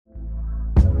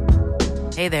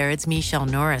Hey there, it's Michelle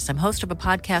Norris. I'm host of a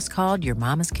podcast called Your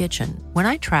Mama's Kitchen. When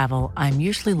I travel, I'm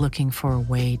usually looking for a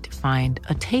way to find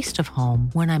a taste of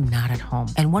home when I'm not at home.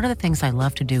 And one of the things I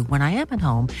love to do when I am at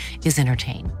home is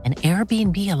entertain. And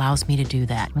Airbnb allows me to do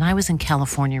that. When I was in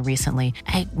California recently,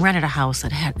 I rented a house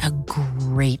that had a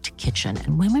great kitchen.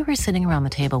 And when we were sitting around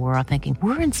the table, we were all thinking,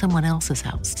 we're in someone else's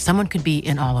house. Someone could be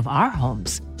in all of our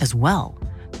homes as well.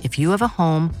 If you have a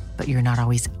home, but you're not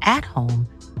always at home,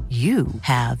 you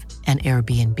have an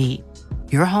Airbnb.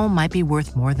 Your home might be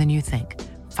worth more than you think.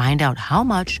 Find out how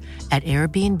much at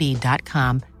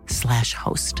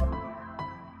airbnb.com/host.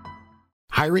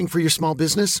 Hiring for your small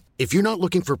business? If you're not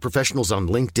looking for professionals on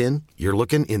LinkedIn, you're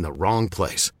looking in the wrong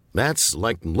place. That's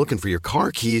like looking for your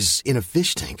car keys in a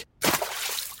fish tank.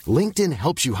 LinkedIn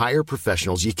helps you hire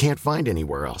professionals you can't find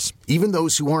anywhere else, even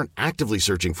those who aren't actively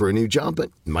searching for a new job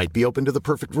but might be open to the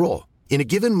perfect role. In a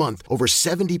given month, over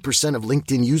 70% of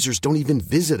LinkedIn users don't even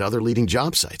visit other leading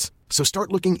job sites. So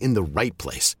start looking in the right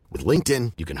place. With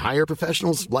LinkedIn, you can hire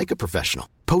professionals like a professional.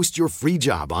 Post your free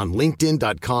job on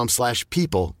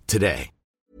linkedin.com/people today.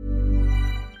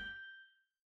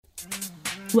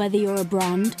 Whether you're a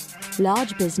brand,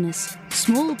 large business,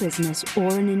 small business,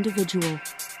 or an individual,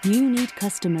 you need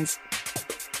customers.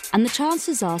 And the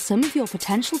chances are some of your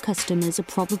potential customers are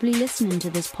probably listening to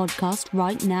this podcast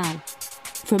right now.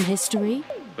 From history,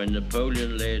 when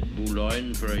Napoleon laid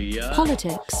Boulogne for a year,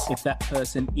 politics. If that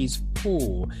person is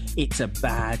poor, it's a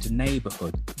bad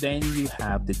neighbourhood. Then you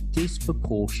have the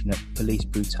disproportionate police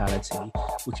brutality,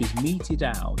 which is meted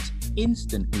out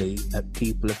instantly at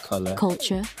people of colour.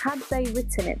 Culture. Had they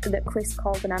written it that Chris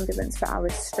called an ambulance for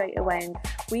hours straight away, and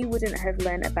we wouldn't have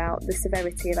learnt about the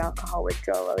severity of alcohol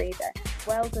withdrawal either.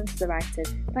 Well done to the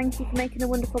writers. Thank you for making a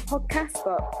wonderful podcast,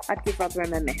 but I'd give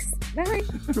Rotherham a miss. Bye.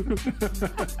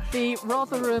 The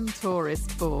Rotherham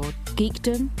Tourist Board.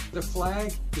 Geekdom. The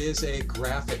flag is a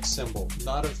graphic symbol,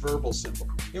 not a verbal symbol.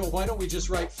 Why don't we just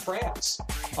write France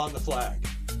on the flag?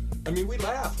 I mean, we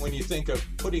laugh when you think of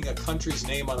putting a country's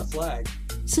name on a flag.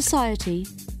 Society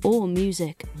or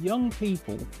music. Young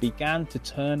people began to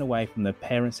turn away from their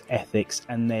parents' ethics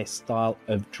and their style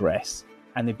of dress,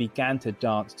 and they began to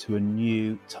dance to a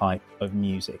new type of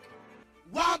music.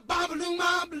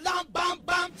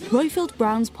 Roifield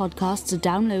Brown's podcasts are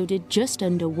downloaded just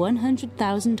under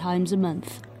 100,000 times a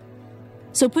month.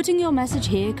 So putting your message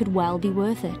here could well be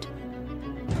worth it.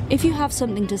 If you have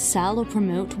something to sell or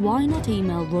promote, why not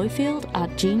email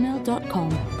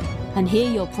roifield@gmail.com and hear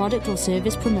your product or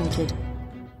service promoted.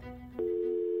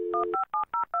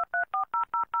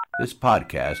 This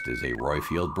podcast is a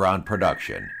Roifield Brown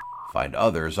production. Find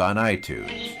others on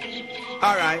iTunes.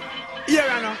 All right. Yeah,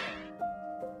 I know.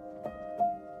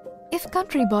 If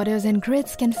country borders and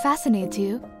grids can fascinate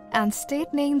you, and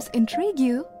state names intrigue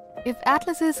you, if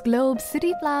atlases, globes,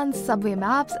 city plans, subway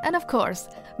maps, and of course,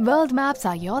 world maps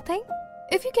are your thing,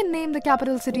 if you can name the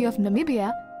capital city of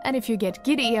Namibia, and if you get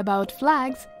giddy about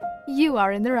flags, you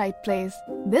are in the right place.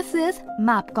 This is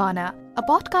Map Corner, a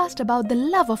podcast about the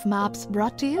love of maps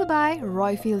brought to you by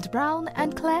Roifield Brown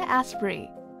and Claire Asprey.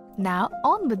 Now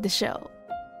on with the show.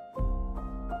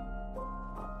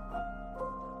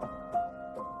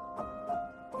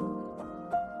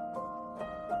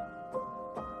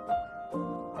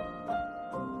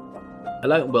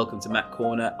 Hello and welcome to Map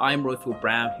Corner. I'm Roifield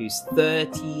Brown, who's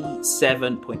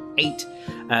 37.8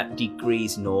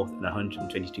 degrees north and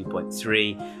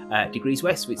 122.3 degrees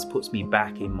west, which puts me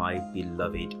back in my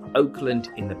beloved Oakland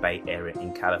in the Bay Area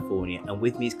in California. And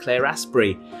with me is Claire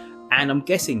Asprey. And I'm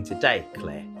guessing today,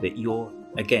 Claire, that you're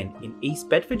again in East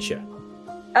Bedfordshire.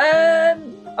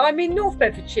 I'm in North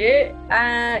Bedfordshire.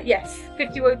 Yes,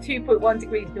 52.1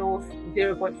 degrees north,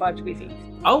 0.5 degrees east.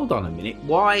 Hold on a minute.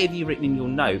 Why have you written in your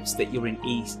notes that you're in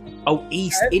East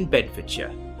in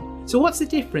Bedfordshire? So what's the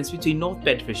difference between North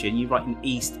Bedfordshire and you writing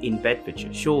East in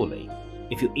Bedfordshire? Surely,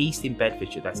 if you're East in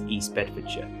Bedfordshire, that's East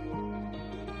Bedfordshire.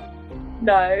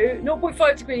 No,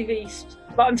 0.5 degrees east,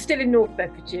 but I'm still in North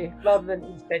Bedfordshire rather than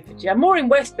East Bedfordshire. I'm more in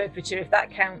West Bedfordshire, if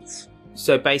that counts.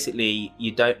 So basically,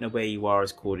 you don't know where you are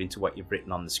according to what you've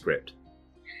written on the script.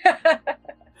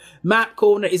 Map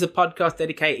Corner is a podcast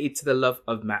dedicated to the love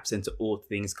of maps and to all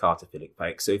things cartophilic,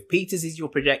 folks. So if Peters is your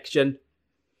projection,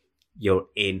 you're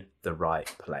in the right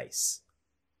place.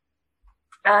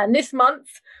 And this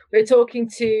month, we're talking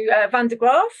to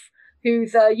VanDeGraph,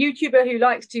 who's a YouTuber who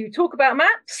likes to talk about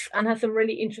maps and has some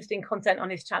really interesting content on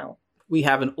his channel. We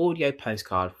have an audio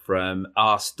postcard from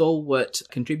our stalwart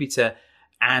contributor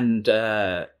and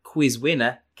quiz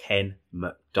winner, Ken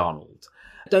McDonald.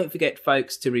 Don't forget,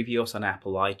 folks, to review us on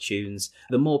Apple iTunes.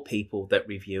 The more people that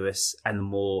review us and the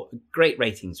more great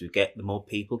ratings we get, the more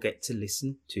people get to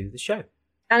listen to the show.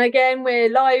 And again, we're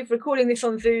live recording this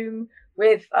on Zoom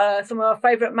with some of our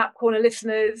favourite Map Corner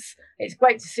listeners. It's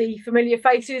great to see familiar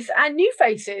faces and new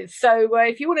faces. So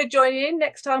if you want to join in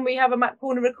next time we have a Map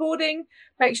Corner recording,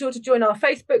 make sure to join our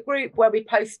Facebook group where we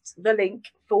post the link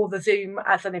for the Zoom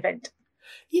as an event.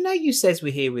 You know, you says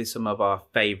we're here with some of our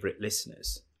favourite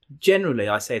listeners. Generally,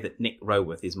 I say that Nick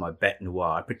Roworth is my bête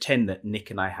noire. I pretend that Nick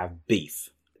and I have beef.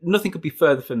 Nothing could be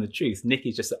further from the truth. Nick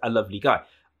is just a lovely guy.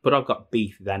 But I've got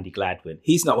beef with Andy Gladwin.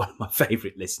 He's not one of my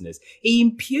favourite listeners. He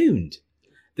impugned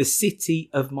the city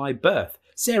of my birth.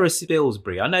 Sarah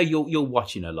Spilsbury, I know you're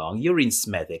watching along. You're in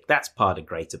Smethwick. That's part of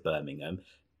Greater Birmingham.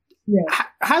 Yeah.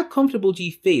 How comfortable do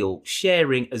you feel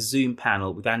sharing a Zoom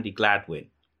panel with Andy Gladwin?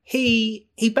 He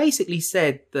basically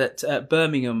said that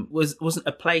Birmingham wasn't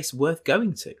a place worth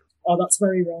going to. Oh, that's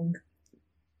very wrong.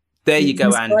 There you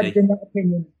go, Andy. In that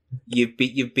opinion.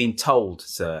 You've been told,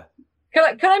 sir.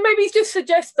 Can I maybe just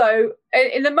suggest, though,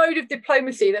 in the mode of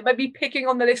diplomacy, that maybe picking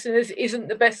on the listeners isn't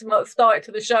the best start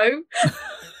to the show?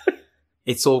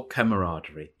 It's all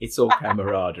camaraderie. It's starting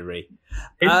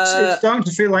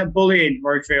to feel like bullying,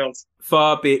 Royfield.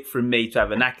 Far be it from me to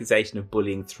have an accusation of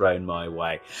bullying thrown my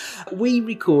way. We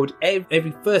record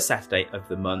every first Saturday of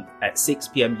the month at 6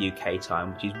 p.m. UK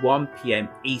time, which is 1 p.m.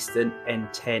 Eastern and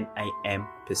 10 a.m.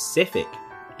 Pacific.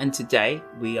 And today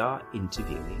we are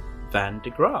interviewing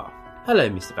VanDeGraph. Hello,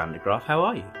 Mr. VanDeGraph. How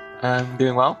are you? I'm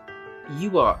doing well.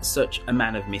 You are such a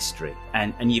man of mystery,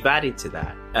 and you've added to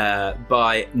that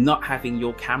by not having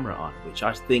your camera on, which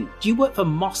I think... Do you work for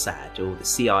Mossad or the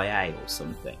CIA or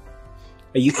something?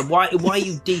 Why are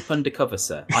you deep undercover,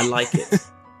 sir? I like it.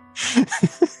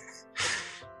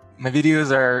 My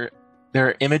videos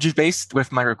they're images based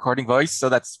with my recording voice, so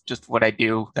that's just what I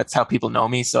do. That's how people know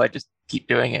me, so I just keep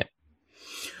doing it.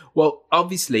 Well,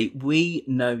 obviously, we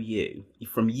know you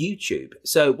from YouTube.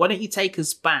 So why don't you take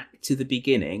us back to the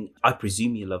beginning? I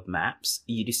presume you love maps.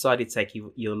 You decided to take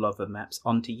your love of maps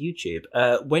onto YouTube.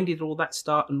 When did all that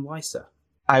start and why, sir?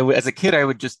 As a kid, I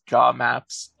would just draw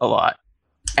maps a lot.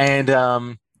 And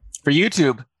for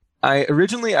YouTube, I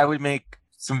would make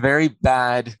some very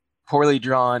poorly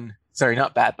drawn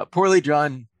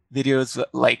videos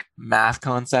like math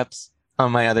concepts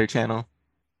on my other channel.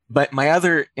 But my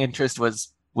other interest was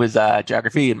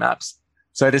geography and maps.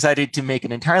 So I decided to make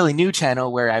an entirely new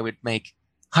channel where I would make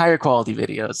higher quality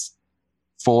videos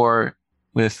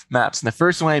with maps. And the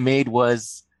first one I made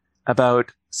was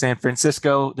about San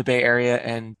Francisco, the Bay Area,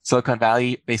 and Silicon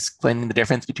Valley, basically explaining the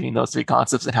difference between those three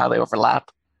concepts and how they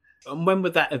overlap. And when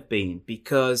would that have been?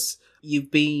 Because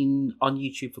you've been on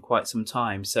YouTube for quite some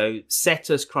time. So set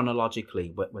us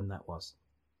chronologically when that was.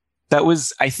 That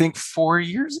was, I think, 4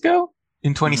 years ago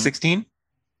in 2016. Mm-hmm.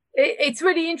 It's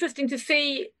really interesting to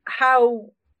see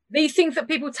how these things that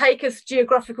people take as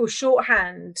geographical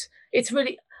shorthand,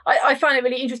 I find it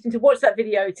really interesting to watch that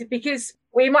video because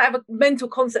we might have a mental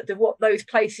concept of what those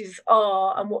places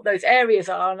are and what those areas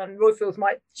are. And Royfield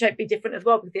might be different as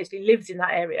well because he actually lives in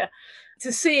that area.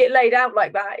 To see it laid out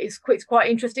like that is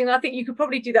quite interesting. And I think you could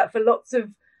probably do that for lots of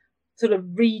sort of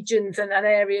regions and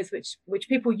areas which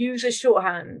people use as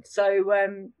shorthand. So,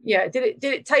 did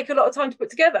it take a lot of time to put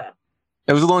together?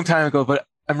 It was a long time ago, but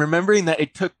I'm remembering that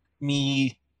it took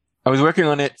me... I was working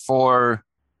on it for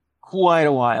quite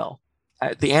a while.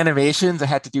 The animations, I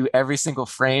had to do every single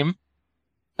frame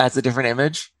as a different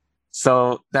image.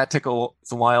 So that took a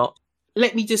while.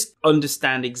 Let me just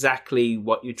understand exactly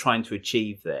what you're trying to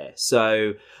achieve there.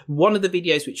 So one of the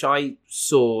videos which I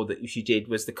saw that you did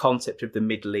was the concept of the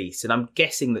Middle East. And I'm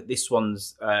guessing that this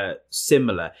one's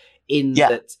similar in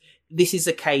that this is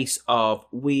a case of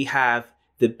we have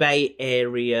the Bay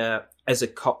Area as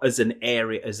an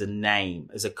area, as a name,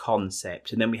 as a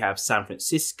concept. And then we have San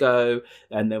Francisco,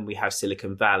 and then we have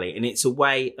Silicon Valley. And it's a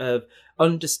way of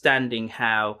understanding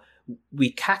how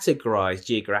we categorize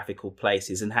geographical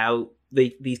places and how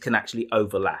these can actually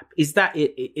overlap. Is that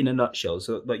it in a nutshell,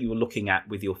 so that you were looking at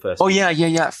with your first? Oh,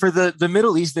 yeah. For the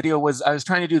Middle East video I was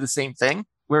trying to do the same thing,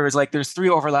 whereas like there's three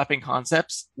overlapping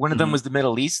concepts. One of them was the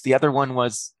Middle East. The other one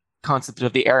was concept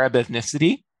of the Arab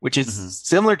ethnicity, which is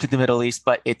similar to the Middle East,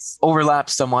 but it's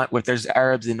overlaps somewhat with there's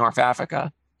Arabs in North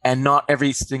Africa, and not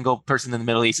every single person in the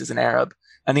Middle East is an Arab.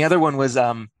 And the other one was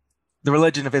the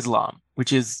religion of Islam,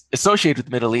 which is associated with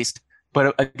the Middle East.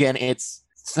 But again, it's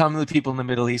some of the people in the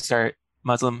Middle East are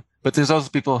Muslim, but there's also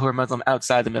people who are Muslim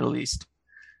outside the Middle East.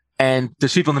 And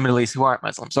there's people in the Middle East who aren't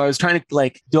Muslim. So I was trying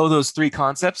to do those three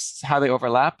concepts, how they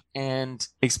overlap, and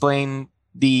explain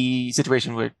the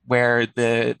situation where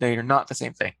they are not the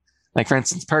same thing. Like, for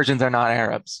instance, Persians are not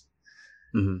Arabs.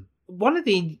 Mm-hmm. One of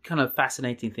the kind of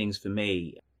fascinating things for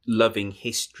me loving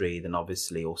history than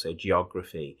obviously also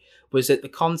geography, was that the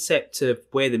concept of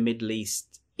where the Middle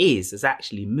East has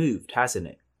actually moved, hasn't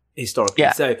it, historically?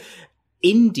 Yeah. So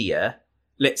India,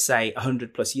 let's say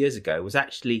 100 plus years ago, was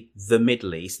actually the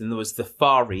Middle East, and there was the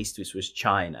Far East, which was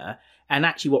China, and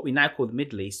actually what we now call the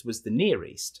Middle East was the Near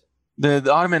East.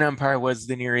 The Ottoman Empire was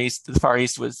the Near East. The Far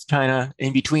East was China.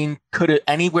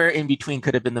 Anywhere in between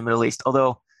could have been the Middle East.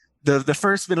 Although the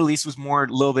first Middle East was more a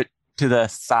little bit to the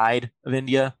side of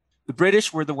India. The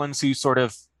British were the ones who sort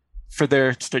of, for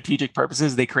their strategic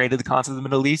purposes, they created the concept of the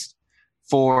Middle East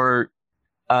for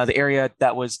the area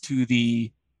that was to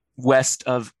the west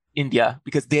of India,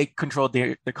 because they controlled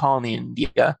their colony in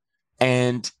India,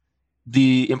 and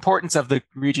the importance of the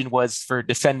region was for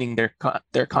defending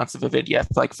their concept of India.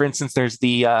 Like, for instance, there's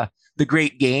the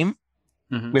Great Game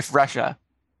with Russia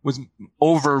was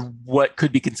over what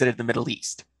could be considered the Middle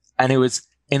East, and it was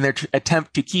in their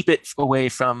attempt to keep it away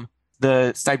from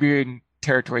the Siberian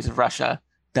territories of Russia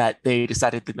that they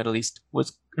decided the Middle East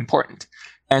was important.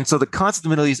 And so the concept of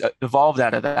the Middle East evolved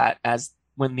out of that, as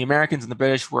when the Americans and the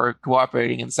British were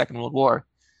cooperating in the Second World War,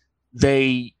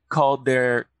 they called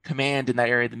their command in that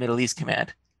area the Middle East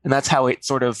Command. And that's how it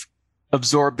sort of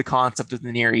absorbed the concept of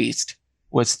the Near East,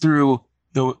 was through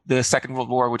the Second World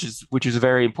War, which is a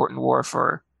very important war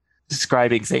for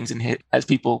describing things, and as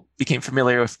people became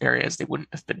familiar with areas they wouldn't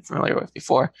have been familiar with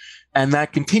before. And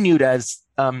that continued as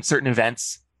certain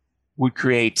events would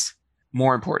create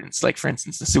more importance. Like, for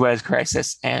instance, the Suez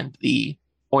Crisis and the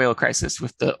oil crisis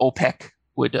with the OPEC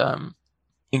would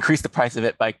increase the price of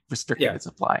it by restricting the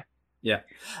supply. Yeah.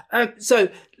 So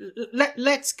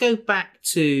let's go back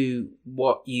to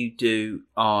what you do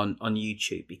on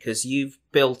YouTube, because you've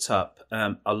built up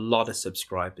a lot of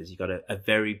subscribers. You've got a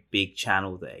very big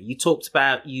channel there. You talked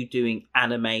about you doing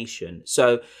animation.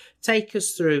 So take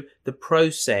us through the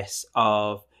process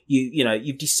of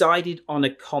you've decided on a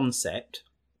concept,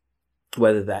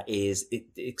 whether that is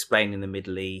explaining the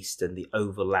Middle East and the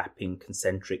overlapping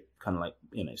concentric kind of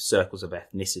circles of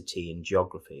ethnicity and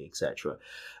geography, etc.,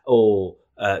 or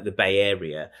the Bay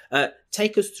Area.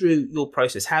 Take us through your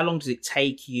process. How long does it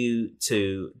take you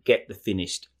to get the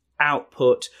finished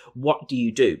output? What do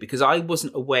you do? Because I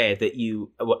wasn't aware that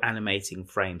you were animating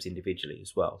frames individually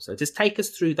as well. So just take us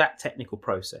through that technical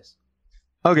process.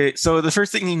 Okay, so the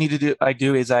first thing you need to do, I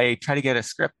try to get a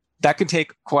script. That can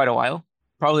take quite a while.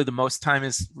 Probably the most time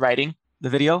is writing the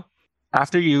video.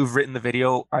 After you've written the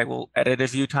video, I will edit a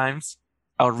few times.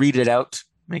 I'll read it out,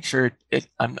 make sure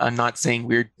I'm not saying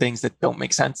weird things that don't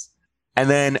make sense. And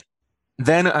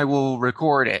then I will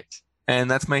record it.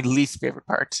 And that's my least favorite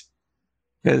part,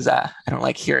 because I don't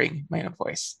like hearing my own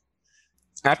voice.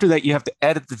 After that, you have to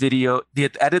edit the video,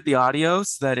 edit the audio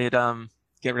so that it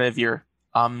get rid of your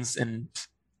ums and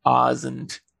ahs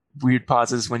and weird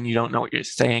pauses when you don't know what you're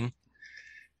saying.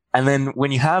 And then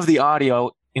when you have the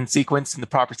audio in sequence, in the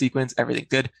proper sequence, everything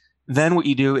good, then what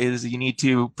you do is you need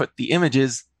to put the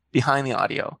images behind the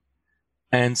audio.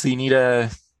 And so you need a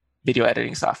video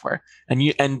editing software.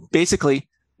 And basically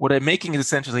what I'm making is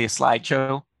essentially a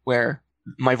slideshow where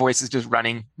my voice is just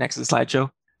running next to the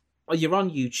slideshow. Well, you're on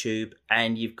YouTube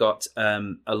and you've got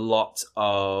a lot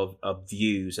of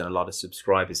views and a lot of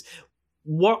subscribers.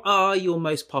 What are your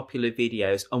most popular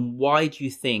videos, and why do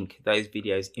you think those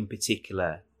videos in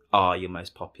particular are your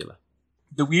most popular?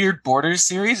 The Weird Borders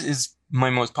series is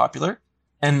my most popular,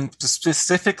 and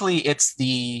specifically it's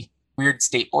the Weird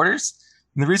State Borders.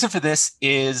 And the reason for this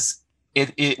is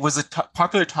it was a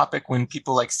popular topic when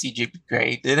people like CJ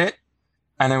Gray did it,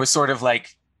 and I was sort of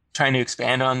like trying to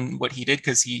expand on what he did,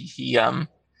 because he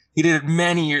did it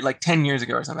many years, like 10 years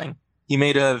ago or something. He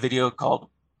made a video called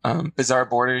Bizarre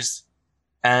Borders,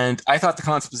 and I thought the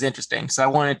concept was interesting, so I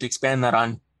wanted to expand that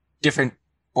on different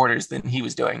borders than he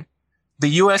was doing. The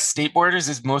U.S. state borders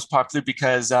is most popular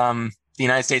because the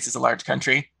United States is a large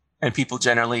country and people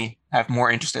generally have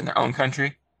more interest in their own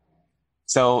country.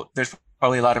 So there's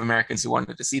probably a lot of Americans who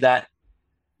wanted to see that.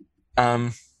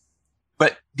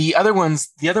 But the other one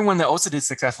that also did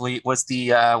successfully was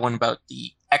the one about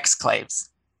the exclaves,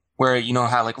 where you know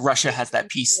how like Russia has that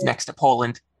piece next to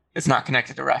Poland. It's not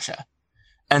connected to Russia.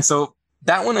 And so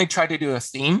that one I tried to do a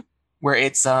theme where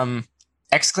it's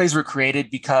exclaves were created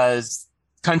because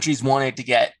countries wanted to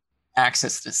get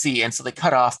access to the sea, and so they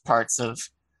cut off parts of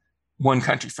one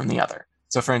country from the other.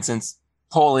 So for instance,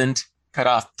 Poland cut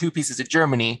off two pieces of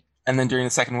Germany, and then during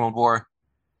the Second World War,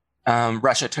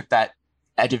 Russia took that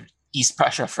edge of East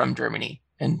Prussia from Germany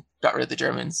and got rid of the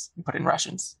Germans and put in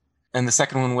Russians. And the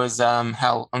second one was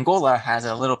how Angola has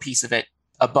a little piece of it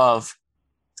above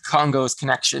Congo's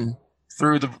connection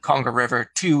through the Congo River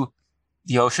to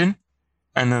the ocean.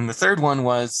 And then the third one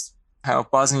was how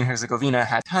Bosnia and Herzegovina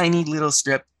had a tiny little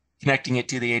strip connecting it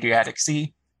to the Adriatic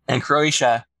Sea, and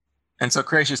Croatia. And so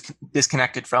Croatia's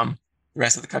disconnected from the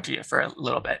rest of the country for a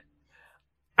little bit.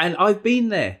 And I've been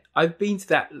there. I've been to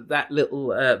that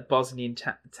little Bosnian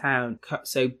town.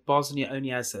 So Bosnia only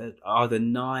has either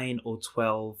 9 or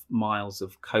 12 miles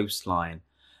of coastline.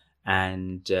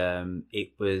 And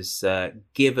it was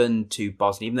given to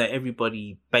Bosnia, even though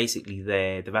everybody basically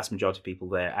there, the vast majority of people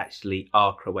there actually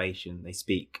are Croatian. They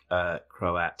speak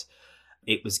Croat.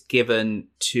 It was given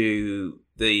to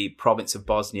the province of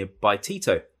Bosnia by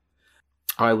Tito.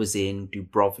 I was in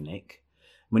Dubrovnik.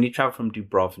 When you travel from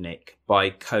Dubrovnik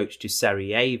by coach to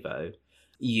Sarajevo,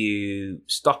 you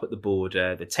stop at the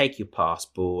border, they take your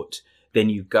passport, then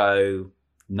you go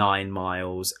 9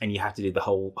 miles and you have to do the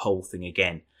whole thing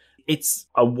again. It's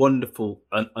a wonderful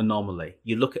anomaly.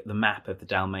 You look at the map of the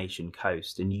Dalmatian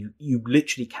coast and you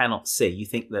literally cannot see. You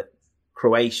think that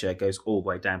Croatia goes all the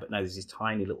way down, but no, there's this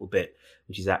tiny little bit,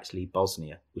 which is actually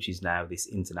Bosnia, which is now this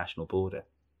international border.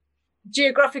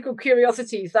 Geographical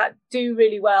curiosities that do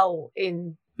really well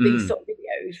in these sort of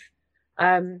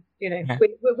videos.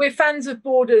 We're fans of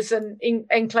borders and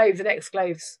enclaves and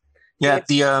exclaves. Yeah,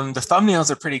 the thumbnails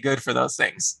are pretty good for those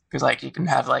things because like you can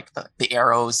have like the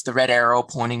arrows, the red arrow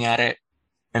pointing at it,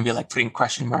 and be like putting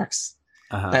question marks.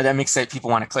 That makes people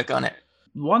want to click on it.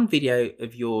 One video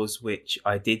of yours which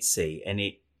I did see, and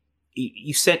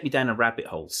you sent me down a rabbit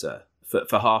hole, sir,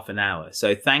 for half an hour.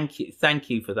 So thank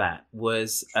you for that.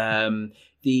 Was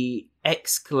the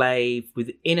exclave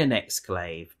within an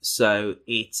exclave. So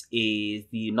it is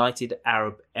the United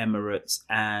Arab Emirates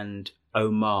and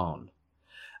Oman.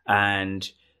 And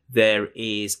there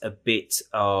is a bit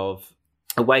of,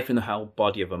 away from the whole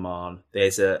body of Oman,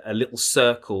 there's a little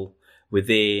circle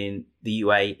within the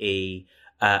UAE,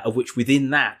 of which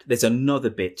within that, there's another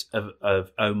bit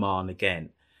of Oman again.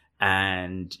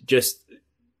 And just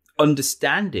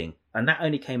understanding, and that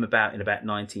only came about in about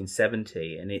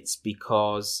 1970, and it's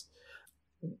because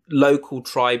local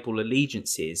tribal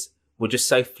allegiances were just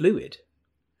so fluid.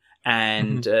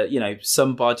 And,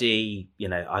 somebody,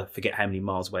 I forget how many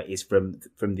miles away it is from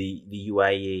the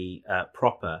UAE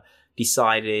proper,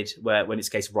 decided when it's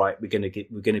a case, right, we're going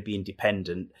to be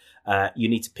independent. You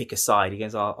need to pick a side. He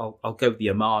goes, I'll go with the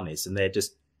Omanis, and they're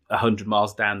just 100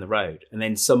 miles down the road. And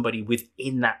then somebody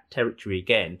within that territory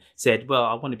again said, well,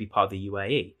 I want to be part of the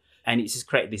UAE. And it's just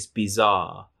created this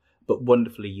bizarre but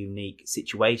wonderfully unique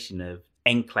situation of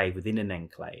enclave within an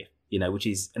enclave, which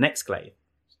is an exclave.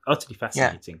 Utterly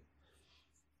fascinating. Yeah.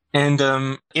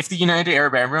 And if the United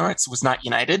Arab Emirates was not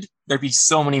united, there'd be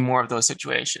so many more of those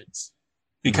situations.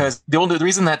 Because the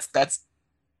reason that's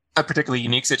a particularly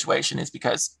unique situation is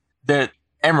because the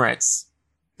Emirates,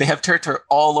 they have territory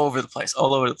all over the place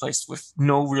with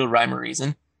no real rhyme or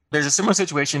reason. There's a similar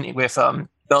situation with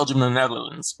Belgium and the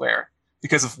Netherlands, where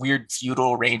because of weird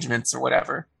feudal arrangements or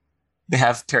whatever, they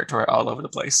have territory all over the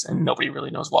place and nobody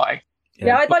really knows why.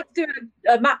 Yeah, I'd like to do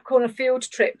a Map Corner field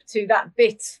trip to that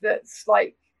bit that's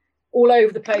like all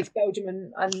over the place, Belgium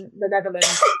and the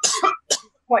Netherlands.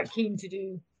 Quite keen to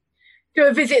do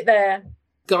a visit there.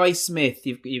 Guy Smith,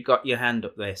 you've got your hand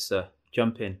up there, sir.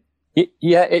 Jump in.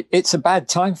 It's a bad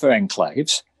time for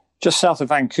enclaves. Just south of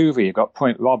Vancouver, you've got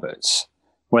Point Roberts,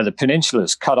 where the peninsula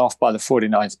is cut off by the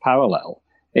 49th parallel.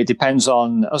 It depends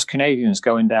on us Canadians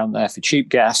going down there for cheap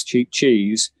gas, cheap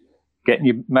cheese, getting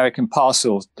your American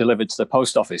parcels delivered to the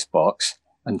post office box.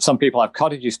 And some people have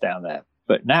cottages down there.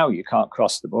 But now you can't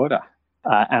cross the border.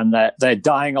 And they're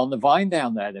dying on the vine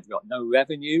down there. They've got no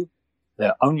revenue.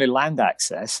 Their only land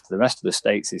access to the rest of the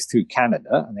states is through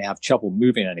Canada, and they have trouble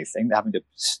moving anything. They're having to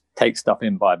take stuff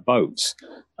in by boats.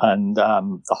 And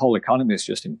the whole economy is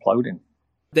just imploding.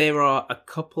 There are a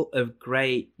couple of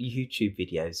great YouTube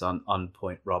videos on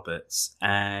Point Roberts.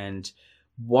 And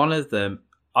one of them,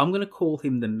 I'm going to call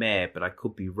him the mayor, but I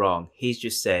could be wrong. He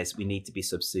just says we need to be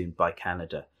subsumed by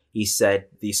Canada. He said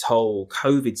this whole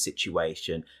COVID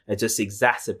situation had just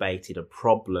exacerbated a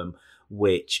problem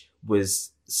which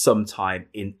was sometime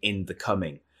in the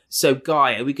coming. So,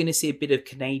 Guy, are we going to see a bit of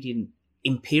Canadian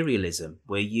imperialism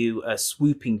where you are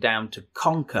swooping down to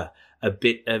conquer a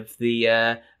bit of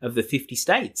the 50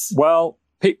 states? Well,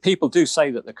 people do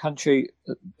say that the country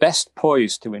best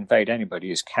poised to invade anybody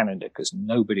is Canada because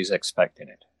nobody's expecting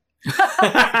it.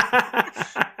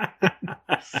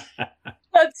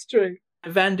 That's true.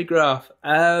 VanDeGraph,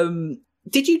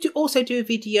 did you also do a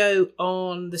video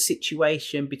on the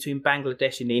situation between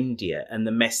Bangladesh and India and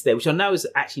the mess there, which I know has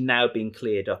actually now been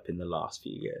cleared up in the last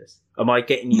few years? Am I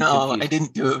getting you confused? No, I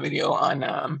didn't do a video on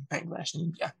Bangladesh and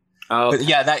India. Oh, okay. But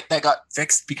yeah, that got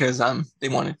fixed because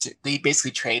they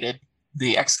basically traded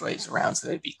the exclaves around so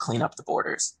they'd clean up the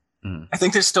borders. I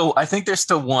think there's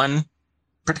still one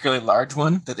particularly large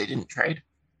one that they didn't trade.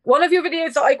 One of your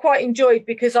videos that I quite enjoyed,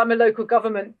 because I'm a local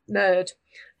government nerd,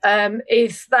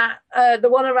 is that the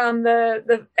one around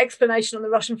the explanation on the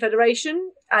Russian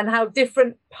Federation and how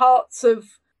different parts of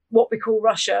what we call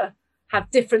Russia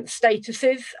have different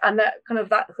statuses, and that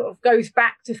sort of goes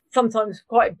back to sometimes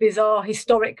quite bizarre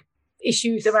historic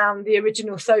issues around the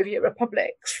original Soviet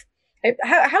republics.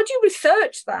 How do you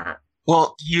research that?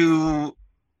 Well, you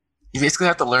basically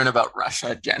have to learn about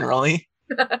Russia generally,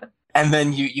 and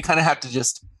then you kind of have to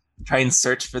just try and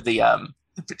search for the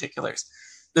particulars.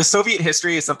 The Soviet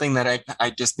history is something that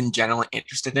I've just been generally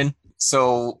interested in.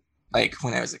 So, like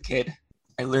when I was a kid,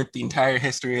 I learned the entire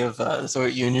history of the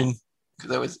Soviet Union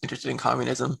because I was interested in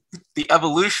communism. The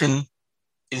evolution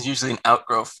is usually an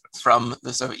outgrowth from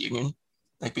the Soviet Union.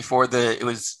 Like before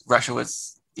Russia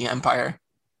was the empire,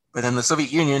 but then the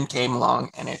Soviet Union came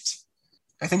along and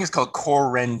I think it's called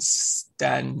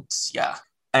Korenstantia.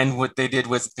 And what they did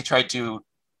was they tried to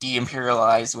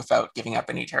de-imperialize without giving up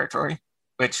any territory,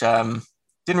 which didn't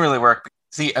really work.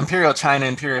 See, Imperial China,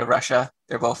 Imperial Russia,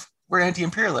 we're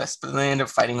anti-imperialist, but then they end up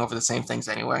fighting over the same things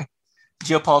anyway.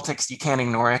 Geopolitics, you can't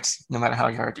ignore it, no matter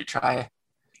how hard you try.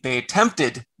 They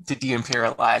attempted to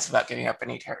de-imperialize without giving up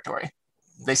any territory.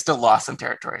 They still lost some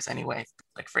territories anyway.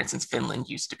 Like, for instance, Finland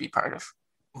used to be part of.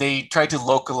 They tried to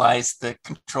localize the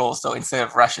control, so instead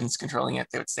of Russians controlling it,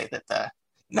 they would say that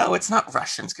no, it's not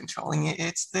Russians controlling it,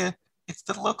 it's the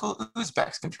local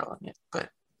Uzbeks controlling it. But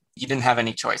you didn't have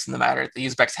any choice in the matter. The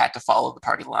Uzbeks had to follow the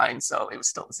party line, so it was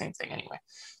still the same thing anyway.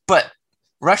 But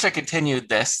Russia continued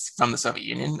this from the Soviet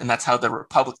Union, and that's how the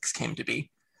republics came to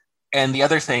be. And the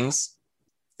other things,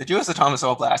 the Jewish Autonomous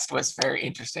Oblast was very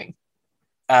interesting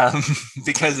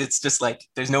because it's just like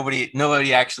there's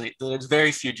there's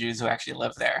very few Jews who actually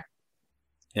live there.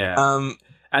 Yeah.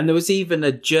 And there was even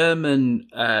a German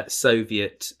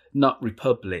Soviet, not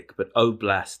republic, but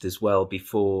oblast as well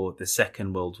before the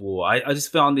Second World War. I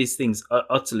just found these things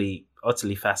utterly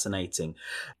fascinating.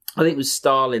 I think it was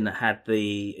Stalin that had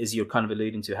as you're kind of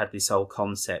alluding to, had this whole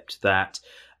concept that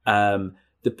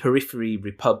the periphery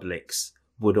republics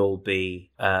would all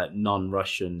be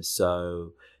non-Russian.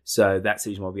 So that's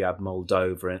the reason why we have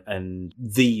Moldova and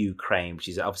the Ukraine, which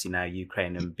is obviously now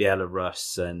Ukraine, and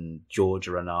Belarus and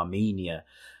Georgia and Armenia.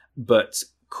 But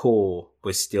core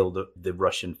was still the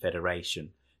Russian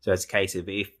Federation. So it's a case of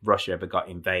if Russia ever got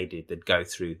invaded, they'd go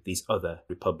through these other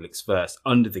republics first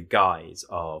under the guise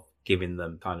of giving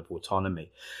them kind of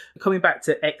autonomy. Coming back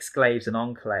to exclaves and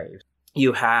enclaves,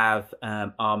 you have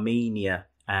Armenia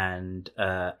and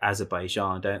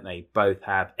Azerbaijan, don't they? Both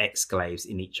have exclaves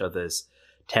in each other's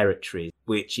territories,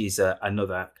 which is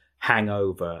another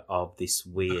hangover of this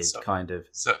weird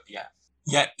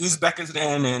Yeah,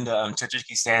 Uzbekistan and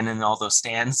Tajikistan and all those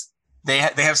stands, they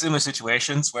have similar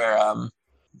situations where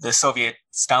the Soviet,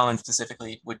 Stalin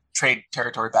specifically, would trade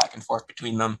territory back and forth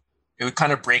between them. It would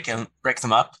kind of break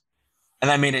them up. And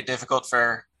that made it difficult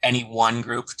for any one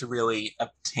group to really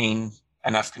obtain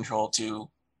enough control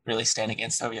to really stand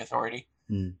against Soviet authority.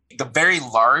 The very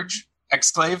large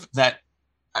exclave that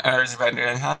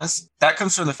Azerbaijan has, that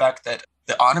comes from the fact that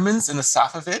the Ottomans and the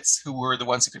Safavids, who were the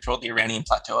ones who controlled the Iranian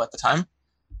plateau at the time,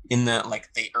 in the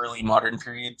early modern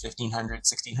period, 1500,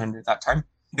 1600, that time,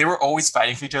 they were always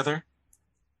fighting for each other,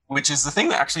 which is the thing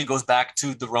that actually goes back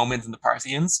to the Romans and the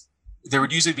Parthians. There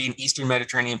would usually be an Eastern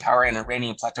Mediterranean power and an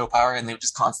Iranian plateau power, and they would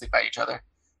just constantly fight each other.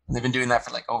 And they've been doing that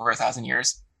for over 1,000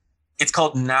 years. It's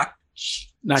called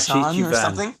Nakhchivan or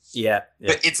something. Yeah.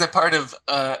 But it's a part of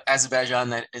Azerbaijan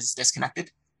that is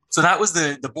disconnected. So that was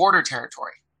the border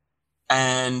territory.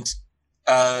 And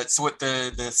so what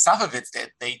the Safavids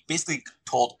did, they basically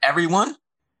told everyone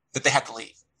that they had to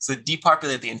leave. So they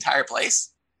depopulated the entire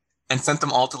place and sent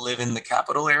them all to live in the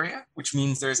capital area, which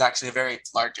means there's actually a very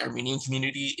large Armenian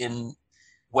community in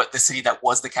the city that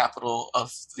was the capital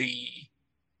of the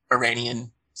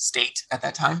Iranian state at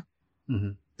that time.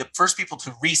 Mm-hmm. The first people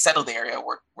to resettle the area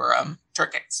were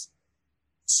Turkics.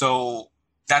 So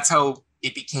that's how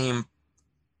it became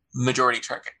majority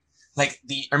Turkic.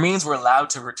 The Armenians were allowed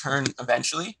to return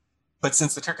eventually, but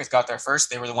since the Turkics got there first,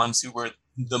 they were the ones who were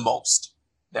the most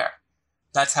there.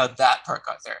 That's how that part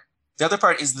got there. The other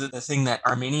part is the thing that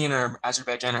Armenia or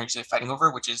Azerbaijan are usually fighting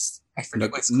over, which is, I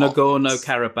forget what it's called.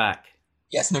 Nagorno-Karabakh.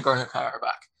 Yes,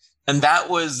 Nagorno-Karabakh. And that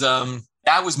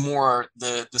was more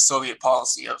the Soviet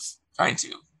policy of trying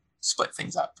to split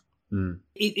things up.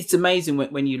 It's amazing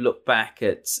when you look back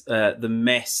at the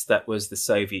mess that was the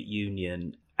Soviet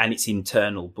Union and its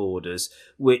internal borders,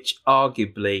 which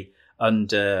arguably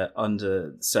under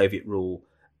Soviet rule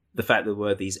the fact there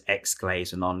were these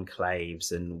exclaves and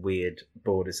enclaves and weird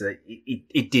borders,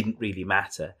 it didn't really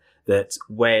matter. That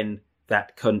when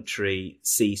that country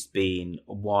ceased being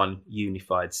one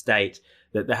unified state,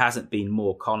 that there hasn't been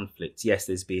more conflicts. Yes,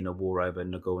 there's been a war over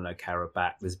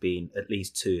Nagorno-Karabakh. There's been at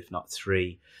least 2, if not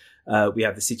 3. We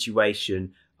have the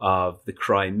situation of the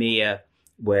Crimea,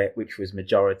 which was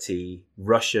majority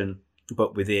Russian,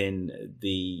 but within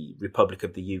the Republic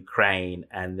of the Ukraine,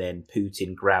 and then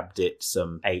Putin grabbed it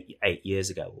some eight years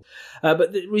ago.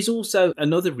 But there is also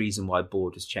another reason why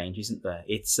borders change, isn't there?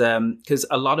 It's because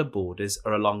a lot of borders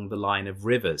are along the line of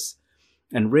rivers,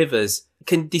 and rivers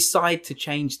can decide to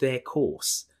change their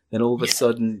course. Then all of a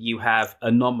sudden you have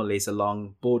anomalies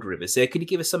along border rivers. So could you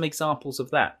give us some examples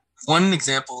of that? One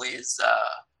example is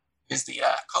the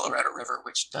Colorado River,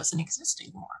 which doesn't exist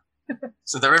anymore.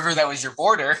 So the river that was your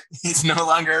border is no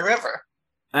longer a river.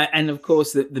 And of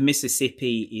course, the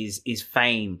Mississippi is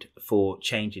famed for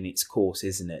changing its course,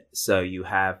 isn't it? So you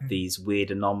have these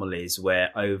weird anomalies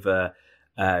where over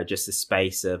just the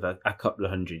space of a couple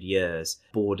of hundred years,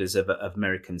 borders of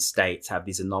American states have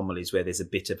these anomalies where there's a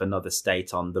bit of another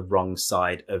state on the wrong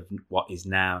side of what is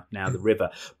now the river.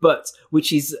 But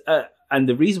which is, and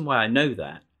the reason why I know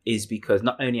that is because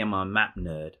not only am I a map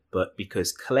nerd, but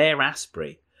because Claire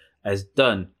Asprey has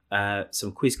done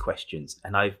some quiz questions,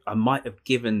 and I might have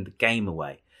given the game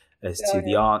away as to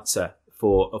the answer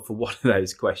for one of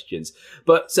those questions.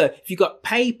 But so if you've got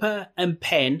paper and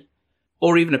pen,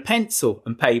 or even a pencil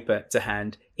and paper to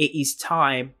hand, it is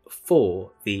time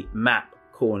for the Map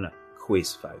Corner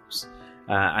quiz, folks.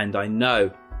 And I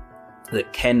know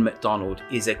that Ken McDonald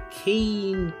is a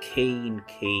keen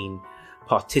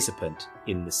participant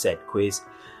in the said quiz.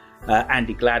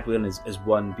 Andy Gladwell has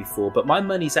won before, but my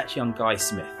money's actually on Guy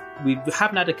Smith. We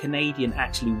haven't had a Canadian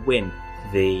actually win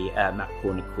the Map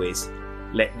Corner quiz.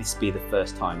 Let this be the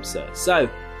first time, sir. So,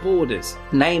 borders.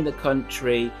 Name the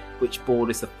country which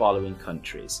borders the following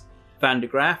countries.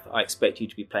 VanDeGraph, I expect you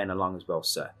to be playing along as well,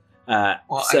 sir. I'm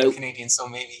Canadian, so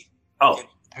maybe. Oh,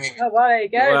 well, there you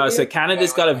go. Well, so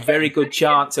Canada's got a very good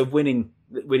chance of winning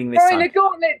this Throwing time. the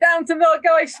gauntlet down to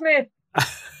Guy Smith.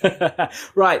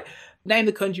 Right. Name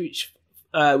the country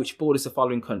which borders the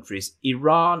following countries: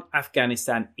 Iran,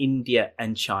 Afghanistan, India,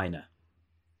 and China.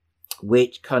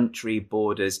 Which country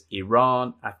borders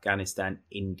Iran, Afghanistan,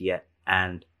 India,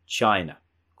 and China?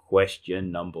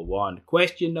 Question number 1.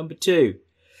 Question number 2.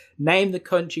 Name the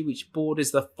country which borders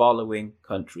the following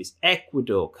countries: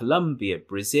 Ecuador, Colombia,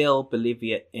 Brazil,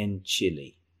 Bolivia, and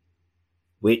Chile.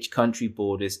 Which country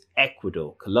borders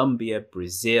Ecuador, Colombia,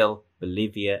 Brazil,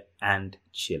 Bolivia, and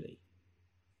Chile?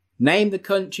 Name the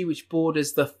country which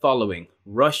borders the following: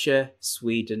 Russia,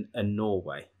 Sweden, and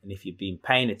Norway. And if you've been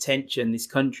paying attention, this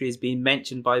country has been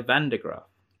mentioned by VanDeGraph.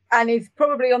 And is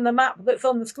probably on the map that's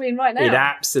on the screen right now. It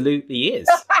absolutely is.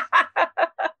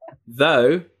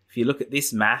 Though, if you look at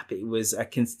this map, it was a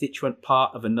constituent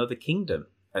part of another kingdom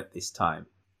at this time.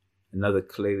 Another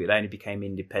clue, it only became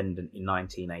independent in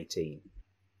 1918.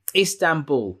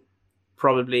 Istanbul,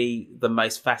 probably the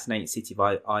most fascinating city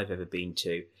I've ever been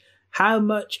to. How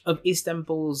much of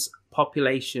Istanbul's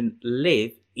population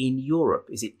live in Europe?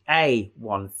 Is it A,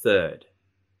 1/3,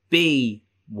 B,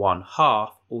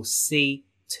 1/2, or C,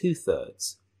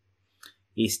 2/3?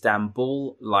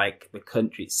 Istanbul, like the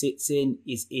country it sits in,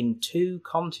 is in 2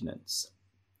 continents.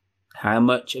 How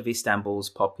much of Istanbul's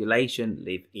population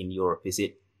live in Europe? Is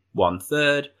it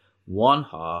 1/3,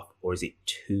 1/2, or is it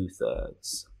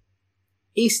 2/3?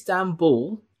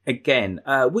 Istanbul, again,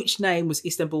 which name was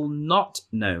Istanbul not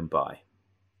known by?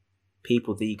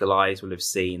 People with eagle eyes will have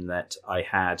seen that I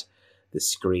had the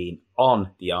screen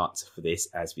on the answer for this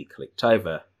as we clicked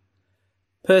over.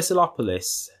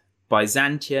 Persepolis,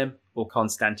 Byzantium, or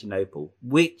Constantinople?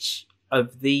 Which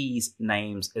of these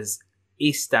names has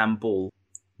Istanbul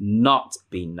not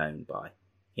been known by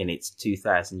in its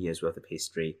 2,000 years worth of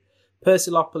history?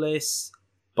 Persepolis,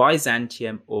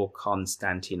 Byzantium, or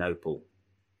Constantinople?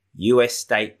 US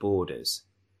state borders.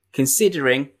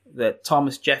 Considering that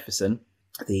Thomas Jefferson,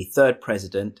 the 3rd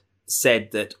president,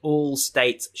 said that all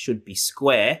states should be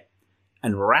square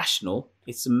and rational,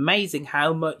 it's amazing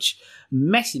how much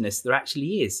messiness there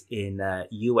actually is in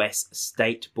US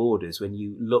state borders when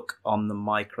you look on the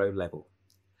micro level.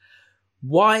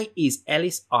 Why is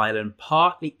Ellis Island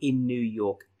partly in New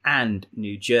York and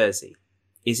New Jersey?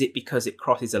 Is it because it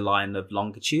crosses a line of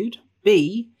longitude?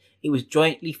 B, it was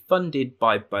jointly funded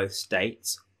by both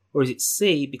states? Or is it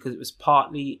C, because it was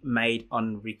partly made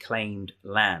on reclaimed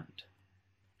land?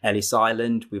 Ellis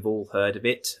Island, we've all heard of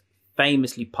it,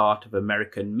 famously part of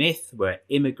American myth where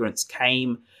immigrants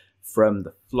came from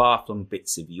the far-flung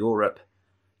bits of Europe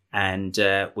and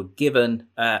were given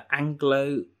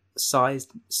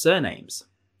Anglo-sized surnames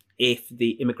if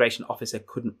the immigration officer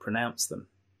couldn't pronounce them.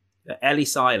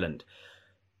 Ellis Island.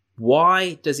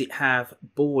 Why does it have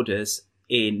borders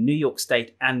in New York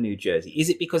State and New Jersey? Is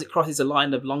it because it crosses a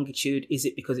line of longitude? Is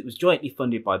it because it was jointly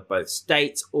funded by both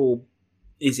states? Or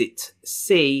is it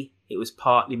C, it was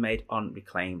partly made on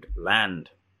reclaimed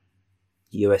land?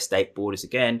 US state borders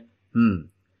again.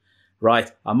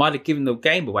 Right, I might have given the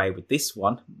game away with this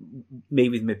one, me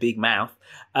with my big mouth.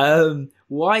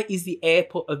 Why is the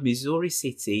airport of Missouri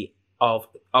City, of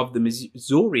the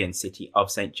Missourian city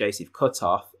of St. Joseph cut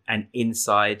off and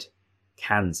inside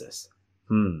Kansas?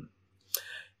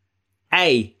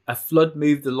 A flood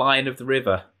moved the line of the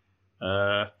river.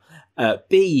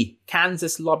 B,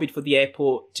 Kansas lobbied for the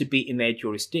airport to be in their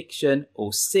jurisdiction.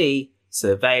 Or C,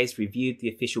 surveyors reviewed the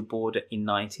official border in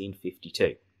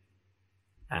 1952.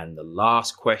 And the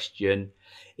last question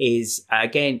is,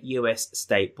 again, US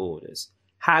state borders.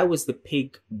 How was the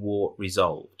Pig War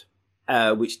resolved,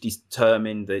 which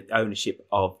determined the ownership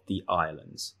of the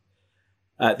islands?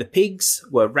 The pigs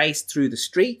were raced through the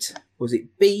street. Was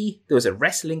it B, there was a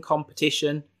wrestling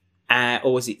competition?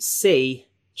 Or was it C,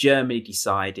 Germany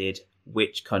decided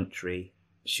which country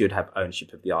should have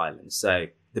ownership of the islands? So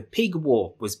the Pig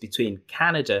War was between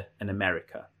Canada and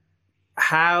America.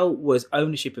 How was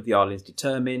ownership of the islands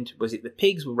determined? Was it the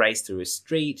pigs were raced through a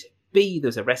street? B, there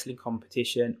was a wrestling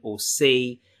competition? Or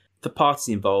C, the parties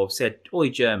involved said, "Oi,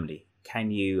 Germany, can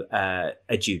you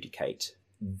adjudicate?"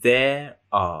 There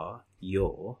are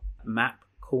your Map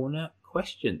Corner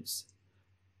questions.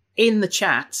 In the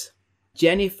chat,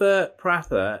 Jennifer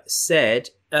Prather said,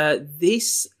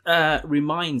 this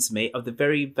reminds me of the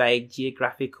very vague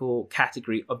geographical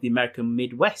category of the American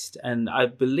Midwest. And I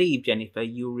believe, Jennifer,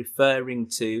 you're referring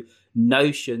to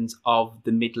notions of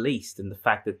the Middle East and the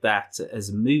fact that that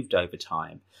has moved over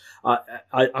time. I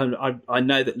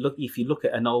know that if you look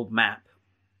at an old map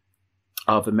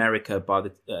of America by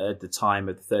the time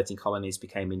of the 13 colonies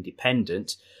became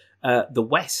independent, the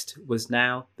West was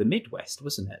now the Midwest,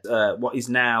 wasn't it? What is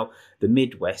now the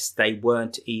Midwest, they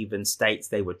weren't even states,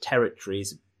 they were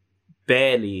territories,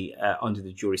 barely under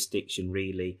the jurisdiction,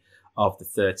 really, of the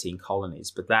 13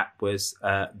 colonies. But that was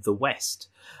the West.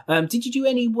 Did you do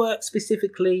any work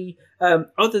specifically,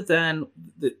 other than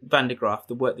the VanDeGraph,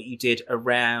 the work that you did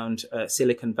around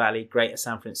Silicon Valley, Greater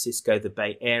San Francisco, the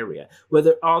Bay Area?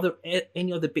 Are there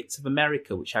any other bits of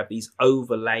America which have these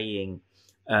overlaying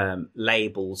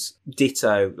labels,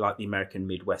 ditto like the American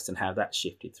Midwest, and how that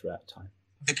shifted throughout time?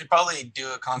 They could probably do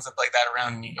a concept like that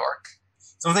around New York.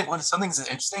 Something that's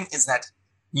interesting is that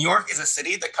New York is a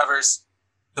city that covers,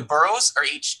 the boroughs are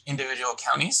each individual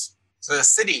counties. So the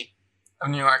city of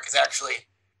New York is actually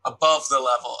above the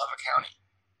level of a county,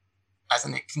 as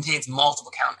in it contains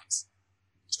multiple counties.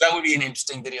 So that would be an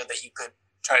interesting video that you could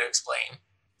try to explain.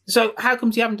 So how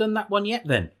comes you haven't done that one yet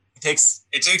then? It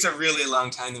takes a really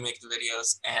long time to make the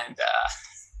videos, and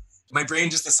my brain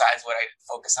just decides what I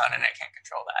focus on, and I can't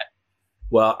control that.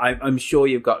 Well, I'm sure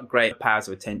you've got greater powers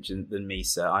of attention than me,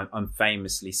 sir. I'm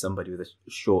famously somebody with a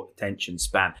short attention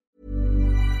span.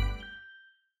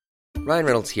 Ryan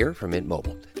Reynolds here from Mint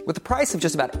Mobile. With the price of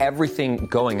just about everything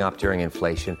going up during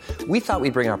inflation, we thought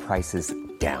we'd bring our prices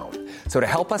down. So to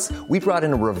help us, we brought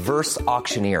in a reverse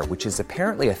auctioneer, which is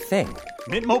apparently a thing.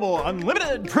 Mint Mobile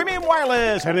Unlimited Premium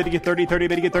Wireless. How to get 30, 30,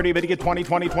 bit to get 30, bit to get 20,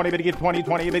 20, 20, bit to get 20,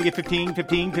 20, bit to get 15,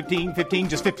 15, 15, 15,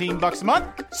 just $15 a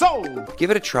month? Sold!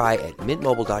 Give it a try at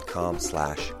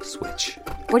mintmobile.com/switch.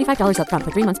 $45 up front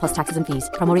for 3 months plus taxes and fees.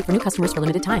 Promo rate for new customers for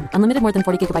limited time. Unlimited more than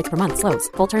 40 gigabytes per month. Slows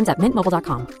full terms at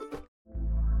mintmobile.com.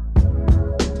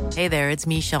 Hey there, it's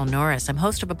Michelle Norris. I'm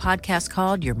host of a podcast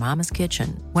called Your Mama's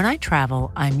Kitchen. When I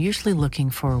travel, I'm usually looking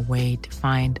for a way to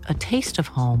find a taste of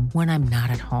home when I'm not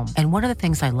at home. And one of the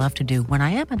things I love to do when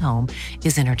I am at home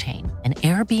is entertain. And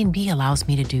Airbnb allows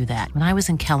me to do that. When I was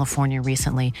in California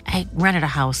recently, I rented a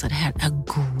house that had a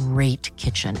great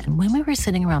kitchen. And when we were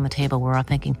sitting around the table, we were all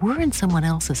thinking, we're in someone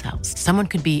else's house. Someone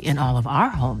could be in all of our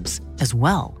homes as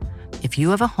well. If you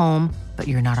have a home, but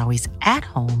you're not always at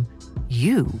home,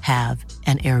 you have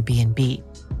an Airbnb.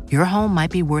 Your home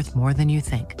might be worth more than you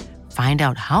think. Find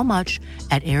out how much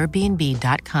at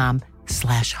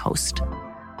airbnb.com/host.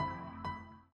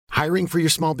 Hiring for your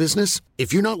small business?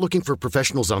 If you're not looking for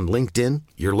professionals on LinkedIn,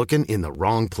 you're looking in the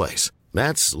wrong place.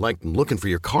 That's like looking for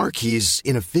your car keys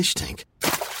in a fish tank.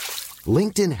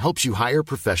 LinkedIn helps you hire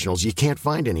professionals you can't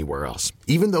find anywhere else,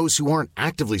 even those who aren't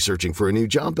actively searching for a new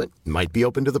job but might be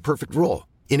open to the perfect role.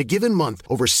 In a given month,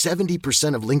 over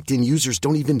 70% of LinkedIn users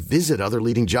don't even visit other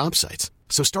leading job sites.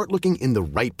 So start looking in the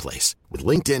right place. With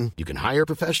LinkedIn, you can hire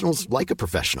professionals like a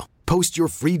professional. Post your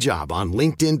free job on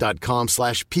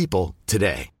linkedin.com/people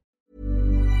today.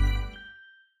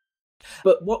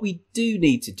 But what we do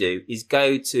need to do is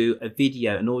go to a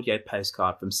video, an audio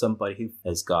postcard from somebody who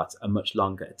has got a much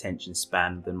longer attention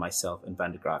span than myself and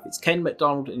VanDeGraph. It's Ken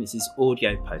MacDonald and it's his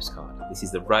audio postcard. This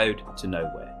is The Road to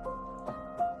Nowhere.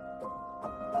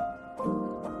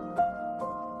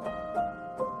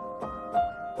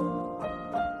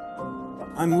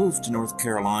 I moved to North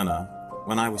Carolina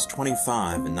when I was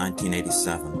 25 in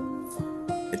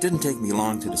 1987. It didn't take me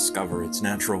long to discover its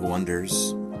natural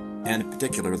wonders, and in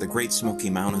particular the Great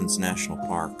Smoky Mountains National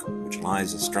Park, which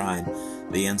lies astride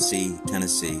the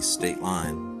NC-Tennessee state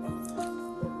line.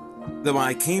 Though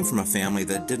I came from a family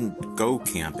that didn't go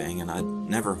camping and I'd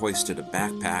never hoisted a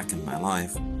backpack in my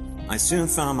life, I soon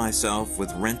found myself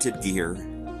with rented gear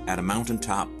at a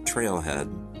mountaintop trailhead,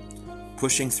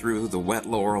 pushing through the wet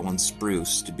laurel and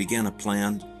spruce to begin a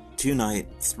planned 2-night,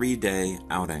 3-day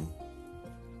outing.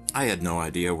 I had no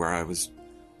idea what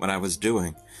I was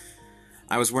doing.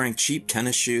 I was wearing cheap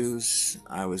tennis shoes.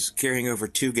 I was carrying over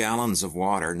 2 gallons of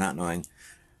water, not knowing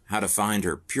how to find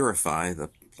or purify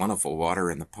the plentiful water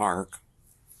in the park.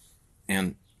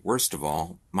 And worst of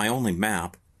all, my only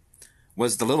map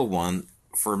was the little one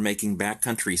for making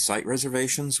backcountry site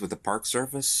reservations with the Park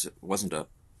Service. It wasn't a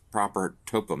proper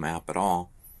topo map at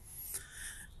all.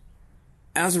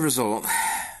 As a result,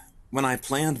 when I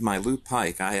planned my loop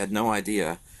hike, I had no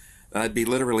idea that I'd be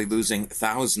literally losing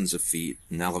thousands of feet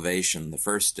in elevation the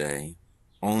first day,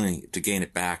 only to gain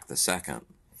it back the second.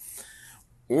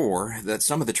 Or that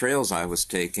some of the trails I was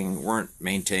taking weren't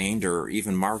maintained or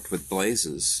even marked with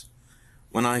blazes.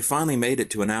 When I finally made it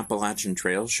to an Appalachian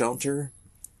trail shelter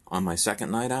on my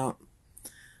second night out,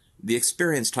 the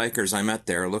experienced hikers I met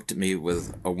there looked at me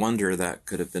with a wonder that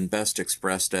could have been best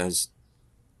expressed as,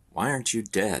 "Why aren't you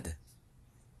dead?"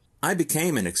 I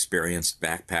became an experienced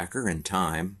backpacker in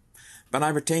time, but I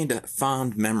retained a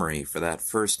fond memory for that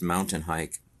first mountain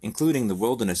hike, including the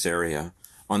wilderness area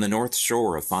on the north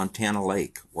shore of Fontana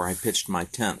Lake, where I pitched my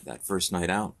tent that first night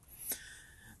out.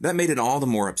 That made it all the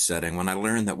more upsetting when I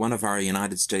learned that one of our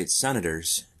United States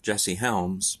senators, Jesse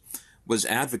Helms, was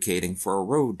advocating for a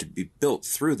road to be built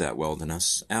through that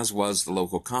wilderness, as was the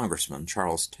local congressman,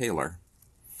 Charles Taylor.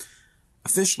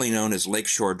 Officially known as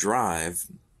Lakeshore Drive,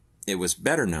 it was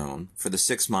better known for the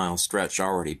 6-mile stretch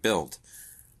already built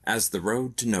as the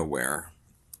Road to Nowhere.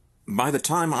 By the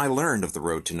time I learned of the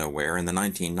Road to Nowhere in the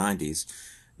 1990s,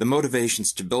 the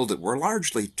motivations to build it were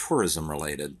largely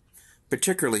tourism-related,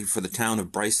 particularly for the town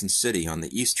of Bryson City on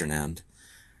the eastern end.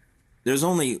 There's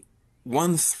only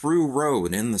one through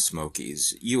road in the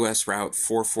Smokies, U.S. Route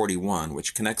 441,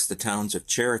 which connects the towns of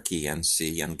Cherokee,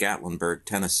 NC, and Gatlinburg,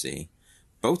 Tennessee,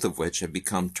 both of which have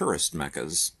become tourist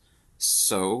meccas.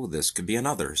 So this could be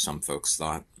another, some folks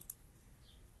thought.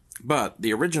 But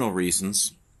the original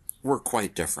reasons were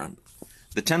quite different.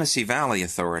 The Tennessee Valley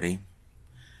Authority,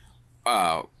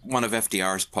 one of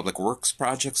FDR's public works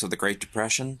projects of the Great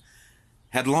Depression,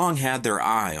 had long had their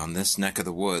eye on this neck of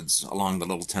the woods along the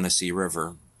Little Tennessee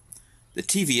River. The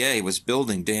TVA was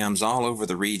building dams all over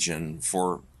the region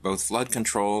for both flood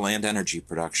control and energy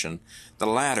production, the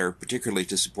latter particularly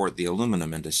to support the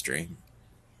aluminum industry.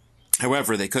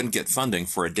 However, they couldn't get funding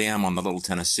for a dam on the Little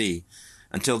Tennessee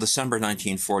until December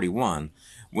 1941,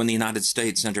 when the United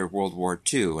States entered World War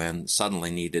II and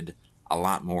suddenly needed a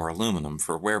lot more aluminum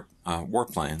for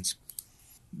warplanes.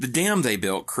 The dam they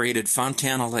built created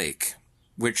Fontana Lake,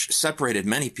 which separated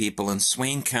many people in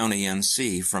Swain County,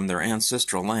 NC, from their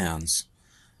ancestral lands.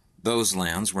 Those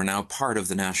lands were now part of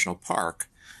the national park,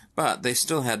 but they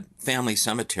still had family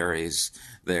cemeteries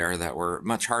there that were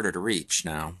much harder to reach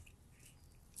now.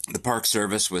 The Park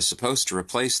Service was supposed to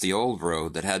replace the old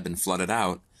road that had been flooded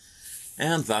out,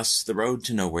 and thus the Road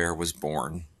to Nowhere was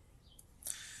born.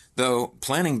 Though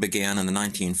planning began in the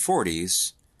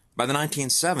 1940s, by the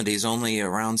 1970s only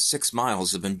around 6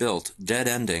 miles had been built,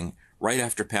 dead-ending right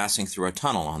after passing through a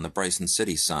tunnel on the Bryson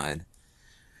City side.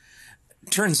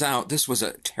 Turns out this was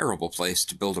a terrible place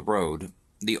to build a road.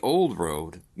 The old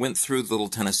road went through the Little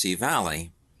Tennessee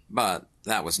Valley, but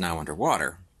that was now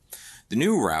underwater. The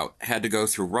new route had to go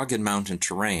through rugged mountain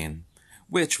terrain,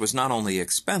 which was not only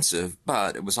expensive,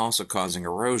 but it was also causing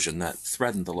erosion that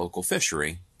threatened the local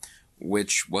fishery,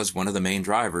 which was one of the main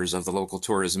drivers of the local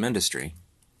tourism industry.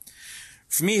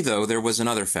 For me, though, there was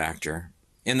another factor.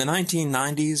 In the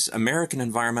 1990s, American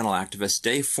environmental activist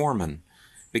Dave Foreman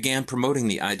began promoting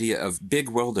the idea of big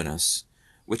wilderness,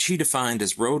 which he defined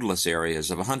as roadless areas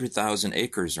of 100,000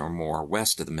 acres or more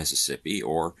west of the Mississippi,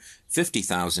 or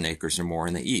 50,000 acres or more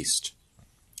in the east.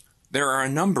 There are a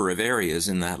number of areas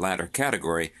in that latter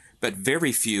category, but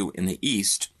very few in the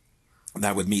east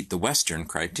that would meet the western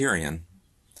criterion.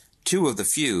 Two of the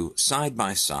few, side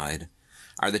by side,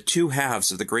 are the two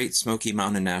halves of the Great Smoky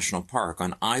Mountain National Park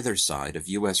on either side of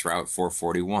U.S. Route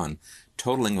 441,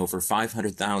 totaling over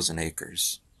 500,000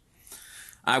 acres.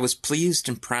 I was pleased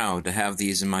and proud to have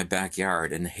these in my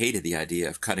backyard and hated the idea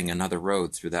of cutting another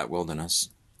road through that wilderness.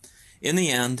 In the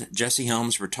end, Jesse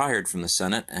Helms retired from the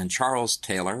Senate and Charles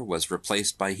Taylor was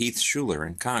replaced by Heath Shuler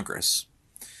in Congress.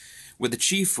 With the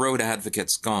chief road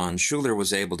advocates gone, Shuler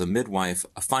was able to midwife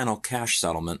a final cash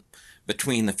settlement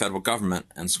between the federal government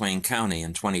and Swain County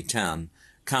in 2010,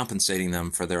 compensating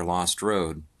them for their lost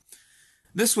road.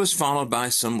 This was followed by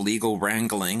some legal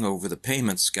wrangling over the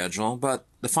payment schedule, but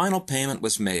the final payment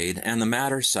was made and the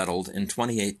matter settled in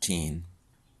 2018.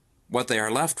 What they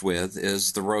are left with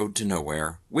is the road to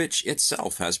nowhere, which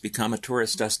itself has become a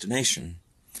tourist destination.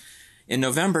 In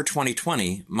November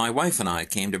 2020, my wife and I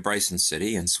came to Bryson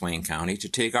City in Swain County to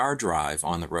take our drive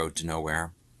on the road to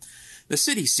nowhere. The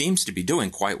city seems to be doing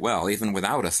quite well, even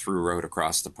without a through road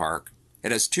across the park.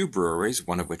 It has 2 breweries,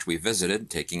 one of which we visited,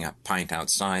 taking a pint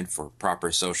outside for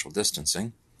proper social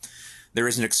distancing. There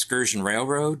is an excursion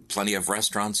railroad, plenty of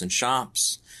restaurants and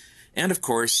shops, and, of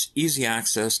course, easy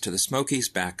access to the Smokies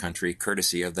backcountry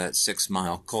courtesy of that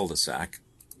 6-mile cul-de-sac.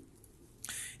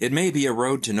 It may be a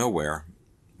road to nowhere,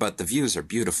 but the views are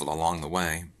beautiful along the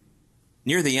way.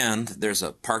 Near the end, there's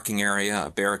a parking area,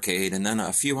 a barricade, and then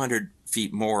a few hundred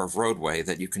feet more of roadway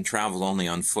that you can travel only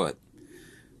on foot.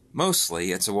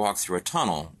 Mostly, it's a walk through a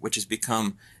tunnel, which has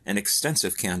become an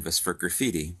extensive canvas for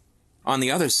graffiti. On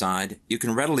the other side, you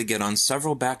can readily get on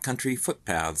several backcountry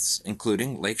footpaths,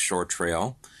 including Lakeshore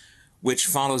Trail, which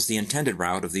follows the intended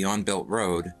route of the on-built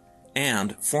road,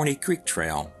 and Forney Creek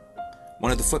Trail,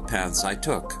 one of the footpaths I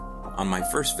took on my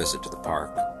first visit to the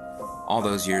park, all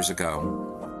those years ago.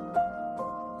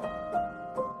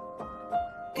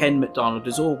 Ken McDonald,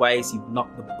 as always, you've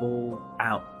knocked the ball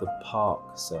out the park,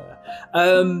 sir.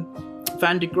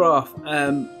 VanDeGraph,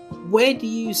 where do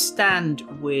you stand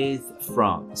with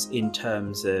France in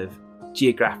terms of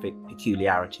geographic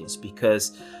peculiarities?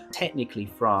 Because technically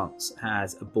France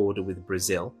has a border with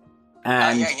Brazil.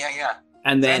 And yeah.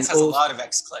 And then France has a lot of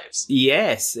exclaves.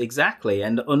 Yes, exactly.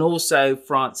 And also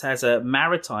France has a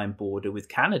maritime border with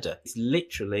Canada. It's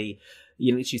literally,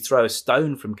 you literally throw a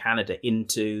stone from Canada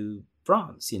into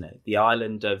France. The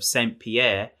island of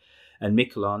Saint-Pierre and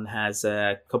Miquelon has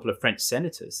a couple of French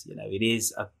senators. It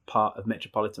is a part of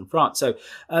metropolitan France. So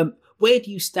where do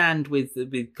you stand with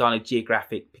kind of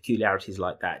geographic peculiarities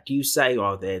like that? Do you say,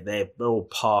 they're all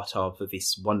part of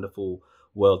this wonderful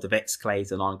world of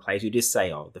exclaves and enclaves? You just say,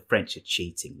 the French are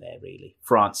cheating there, really.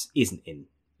 France isn't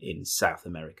in South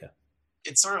America.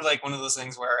 It's sort of like one of those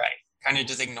things where I kind of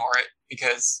just ignore it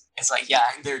because it's like, yeah,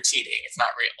 they're cheating. It's not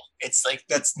real. It's like,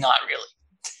 that's not really.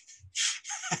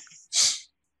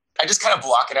 I just kind of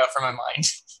block it out from my mind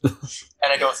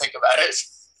and I don't think about it.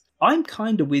 I'm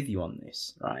kind of with you on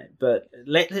this, right? But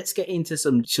let's get into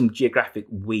some geographic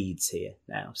weeds here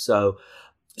now. So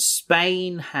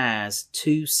Spain has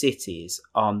 2 cities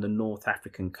on the North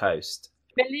African coast.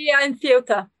 Melilla and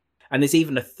Ceuta. And there's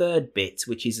even a third bit,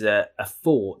 which is a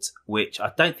fort, which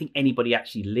I don't think anybody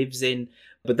actually lives in,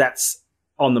 but that's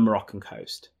on the Moroccan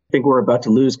coast. I think we're about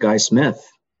to lose Guy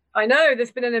Smith. I know,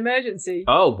 there's been an emergency.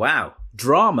 Oh, wow.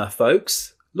 Drama,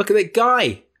 folks. Look at that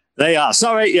guy. They are.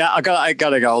 Sorry, yeah, I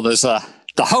gotta go. There's the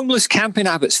homeless camp in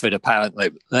Abbotsford,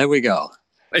 apparently. There we go.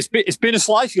 It's been a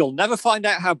slice. You'll never find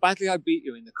out how badly I beat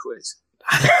you in the quiz.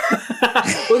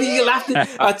 Well, you'll have to.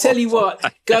 I'll tell you what.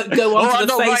 Go onto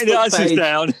the Facebook page.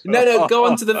 Down. No, go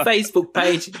onto the Facebook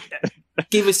page.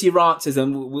 Give us your answers,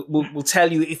 and we'll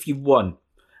tell you if you won.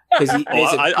 Because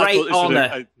there's a great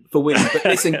honour for winning. But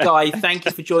listen, Guy, thank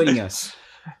you for joining us.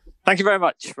 Thank you very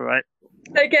much. All right.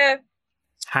 Take care.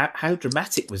 How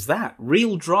dramatic was that?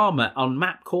 Real drama on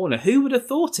Map Corner. Who would have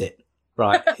thought it?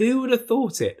 Right? Who would have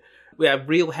thought it? We have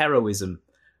real heroism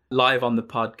live on the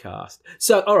podcast.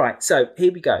 So, all right. So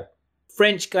here we go.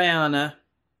 French Guiana,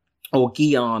 or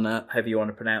Guyana, however you want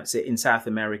to pronounce it, in South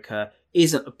America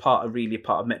isn't really a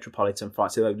part of metropolitan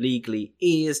France, although legally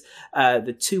is.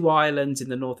 The 2 islands in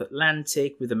the North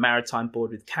Atlantic with a maritime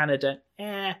border with Canada,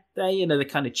 they're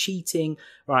kind of cheating,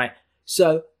 right?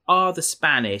 So are the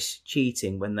Spanish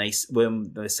cheating when they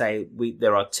say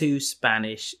there are 2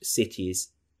 Spanish cities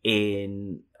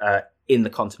in the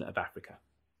continent of Africa?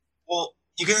 Well,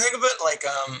 you can think of it like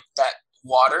that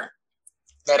water,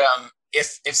 that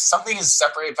if something is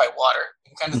separated by water, you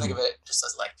can kind of think of it just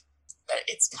as like that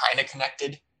it's kind of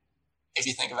connected, if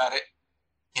you think about it.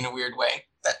 in a weird way.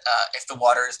 That if the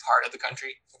water is part of the country,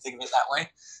 you can think of it that way.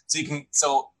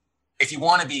 So if you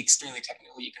want to be extremely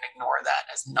technical, you can ignore that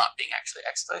as not being actually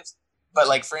exclaves. But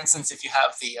like, for instance, if you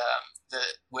have the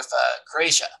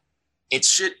Croatia,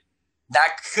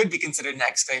 that could be considered an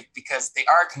exclave because they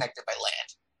are connected by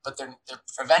land, but they're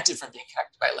prevented from being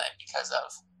connected by land because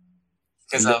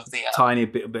of the tiny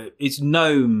bit. It's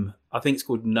Nome. I think it's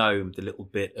called Nome, the little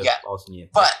bit of Bosnia.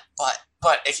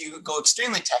 But if you go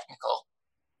extremely technical,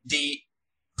 the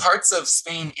parts of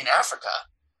Spain in Africa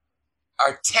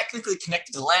are technically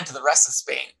connected to land to the rest of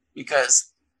Spain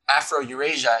because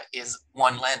Afro-Eurasia is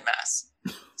one landmass.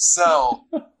 So,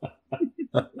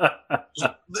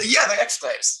 yeah, they're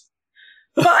exclaves.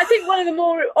 But I think one of the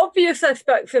more obvious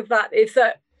aspects of that is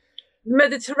that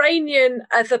Mediterranean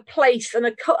as a place and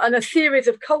a series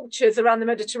of cultures around the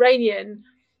Mediterranean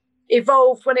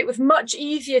evolved when it was much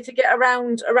easier to get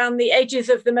around the edges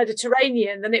of the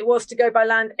Mediterranean than it was to go by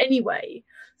land anyway.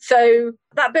 So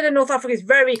that bit of North Africa is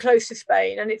very close to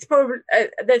Spain, and it's probably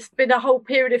there's been a whole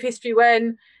period of history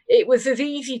when it was as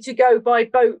easy to go by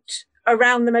boat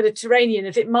around the Mediterranean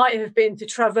as it might have been to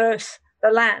traverse the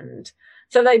land.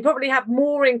 So they probably have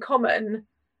more in common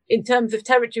in terms of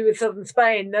territory with southern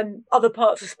Spain than other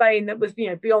parts of Spain that was,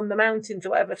 beyond the mountains or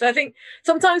whatever. So I think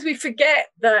sometimes we forget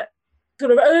that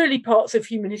sort of early parts of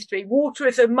human history, water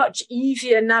is a much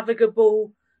easier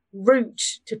navigable route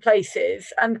to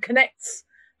places and connects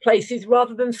places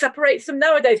rather than separates them.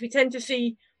 Nowadays, we tend to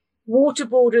see water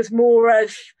borders more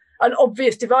as an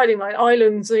obvious dividing line,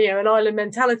 islands, an island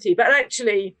mentality. But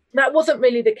actually, that wasn't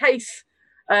really the case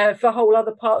for whole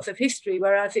other parts of history,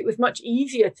 whereas it was much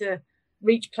easier to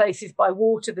reach places by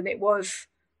water than it was,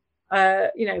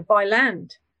 by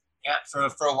land. Yeah,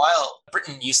 for a while,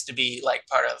 Britain used to be like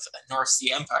part of a North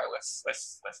Sea Empire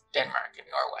with Denmark and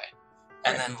Norway,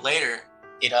 and then later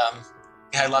it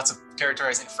had lots of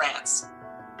territories in France,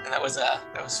 and that was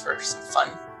for some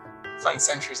fun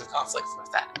centuries of conflict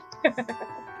with that.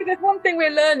 There's one thing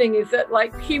we're learning is that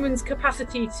like humans'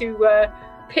 capacity to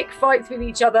pick fights with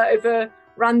each other over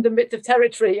random bits of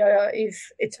territory is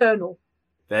eternal.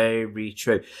 Very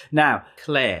true. Now,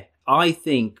 Claire, I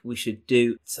think we should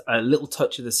do a little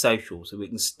touch of the social so we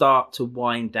can start to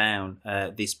wind down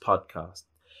this podcast.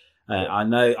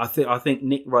 I think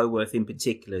Nick Roworth in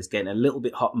particular is getting a little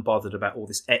bit hot and bothered about all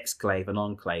this exclave and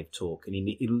enclave talk, and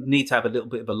he'll need to have a little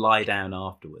bit of a lie down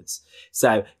afterwards.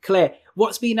 So, Claire,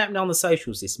 what's been happening on the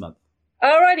socials this month?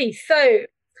 Alrighty, so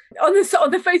on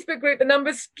the Facebook group, the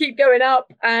numbers keep going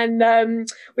up, and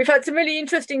we've had some really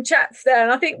interesting chats there.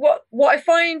 And I think what I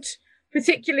find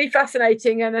particularly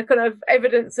fascinating and a kind of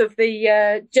evidence of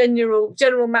the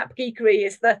general map geekery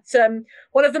is that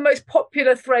one of the most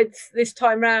popular threads this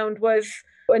time round was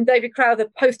when David Crowther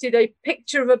posted a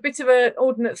picture of a bit of an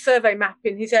Ordnance Survey map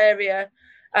in his area,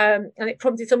 and it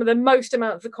prompted some of the most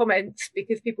amounts of comments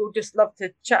because people just love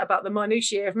to chat about the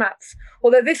minutiae of maps.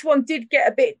 Although this one did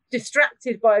get a bit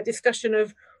distracted by a discussion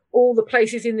of all the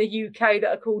places in the UK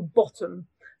that are called Bottom.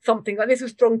 Something like this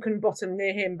was Drunken Bottom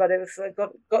near him, but it was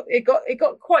it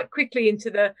got quite quickly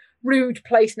into the rude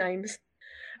place names.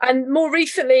 And more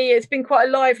recently, it's been quite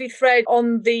a lively thread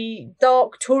on the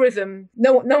dark tourism.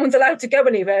 No one's allowed to go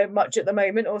anywhere much at the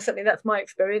moment, or certainly that's my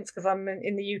experience because I'm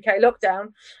in the UK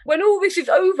lockdown. When all this is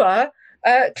over,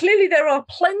 clearly there are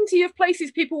plenty of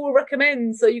places people will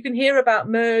recommend. So you can hear about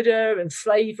murder and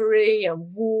slavery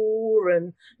and war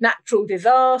and natural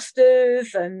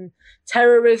disasters and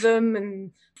terrorism,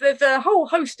 and there's a whole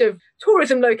host of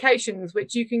tourism locations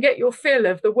which you can get your fill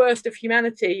of the worst of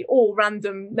humanity or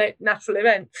random natural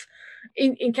events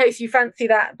in case you fancy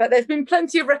that. But there's been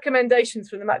plenty of recommendations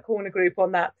from the Map Corner group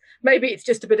on that. Maybe it's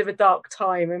just a bit of a dark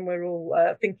time and we're all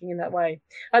thinking in that way.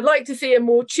 I'd like to see a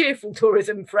more cheerful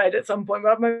tourism thread at some point,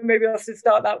 but maybe I should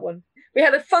start that one. We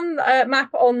had a fun map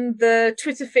on the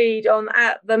Twitter feed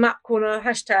at the Map Corner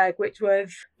hashtag, which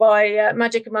was by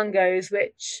Magic Among Us,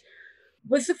 which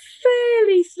was a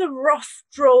fairly sort of rough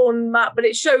drawn map, but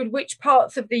it showed which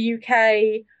parts of the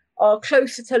UK are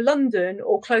closer to London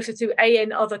or closer to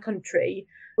an other country,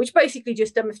 which basically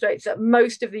just demonstrates that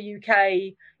most of the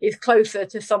UK is closer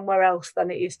to somewhere else than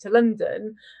it is to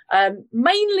London.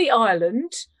 Mainly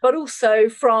Ireland, but also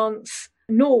France,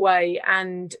 Norway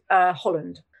and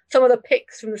Holland. Some of the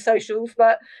pics from the socials,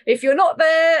 but if you're not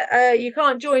there, you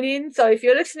can't join in. So if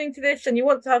you're listening to this and you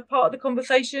want to have part of the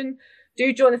conversation,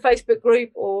 do join the Facebook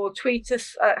group or tweet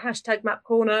us at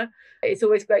 #MapCorner. It's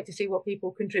always great to see what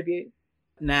people contribute.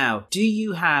 Now, do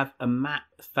you have a map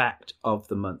fact of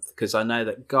the month? Because I know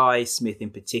that Guy Smith in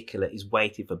particular is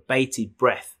waiting for bated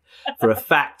breath for a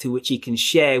fact to which he can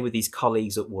share with his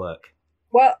colleagues at work.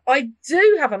 Well, I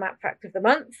do have a map fact of the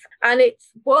month, and it's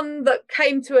one that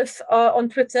came to us on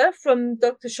Twitter from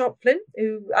Dr. Shoplin,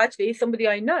 who actually is somebody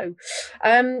I know,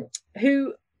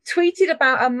 who tweeted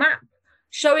about a map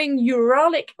showing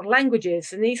Uralic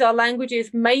languages. And these are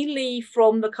languages mainly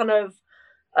from the kind of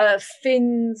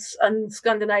Finns and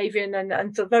Scandinavian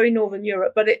and sort of very northern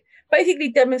Europe. But it basically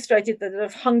demonstrated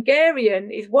that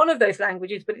Hungarian is one of those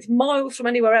languages, but it's miles from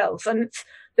anywhere else. And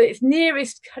that its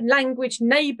nearest language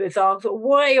neighbours are sort of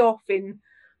way off in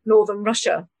northern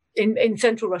Russia, in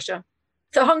central Russia.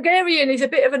 So Hungarian is a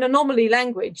bit of an anomaly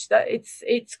language, that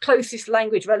its closest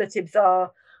language relatives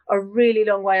are a really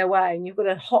long way away, and you've got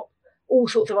to hop all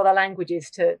sorts of other languages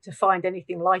to find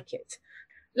anything like it.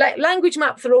 Language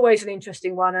maps are always an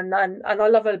interesting one, and I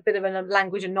love a bit of a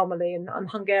language anomaly, and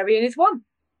Hungarian is one.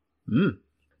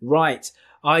 Right.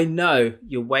 I know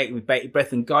you're waiting with bated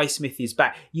breath, and Guy Smith is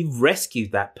back. You've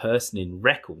rescued that person in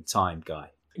record time,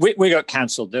 Guy. We got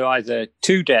cancelled. They're either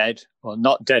too dead or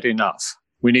not dead enough.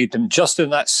 We need them just in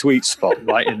that sweet spot,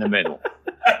 right in the middle.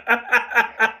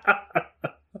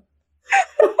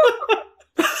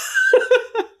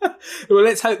 Well,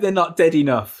 let's hope they're not dead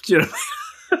enough. Do you know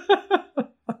what I mean?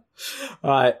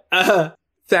 All right.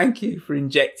 Thank you for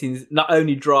injecting not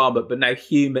only drama, but now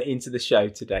humour into the show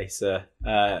today, sir.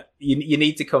 You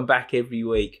need to come back every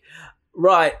week.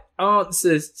 Right,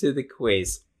 answers to the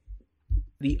quiz.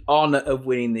 The honour of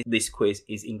winning this quiz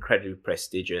is incredibly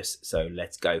prestigious, so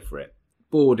let's go for it.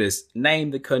 Borders.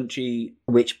 Name the country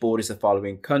which borders the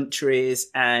following countries,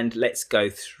 and let's go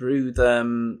through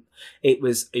them. It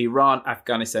was Iran,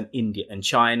 Afghanistan, India, and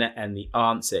China, and the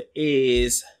answer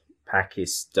is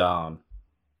Pakistan.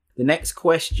 The next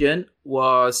question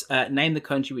was name the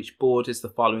country which borders the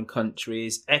following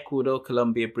countries: Ecuador,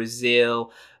 Colombia,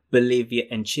 Brazil, Bolivia,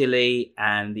 and Chile.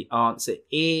 And the answer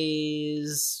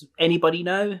is, anybody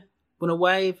know? Want to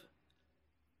wave?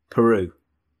 Peru.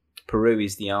 Peru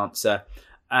is the answer.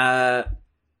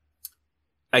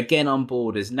 Again on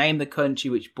borders, name the country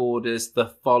which borders the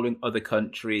following other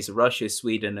countries: Russia,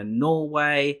 Sweden, and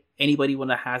Norway. Anybody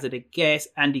want to hazard a guess?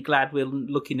 Andy Gladwell,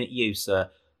 looking at you, sir.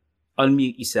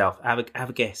 Unmute yourself. Have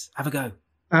a guess. Have a go.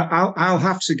 I'll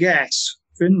have to guess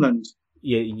Finland.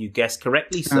 You guessed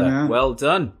correctly, sir. Well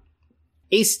done.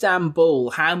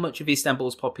 Istanbul. How much of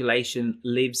Istanbul's population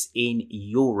lives in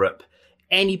Europe?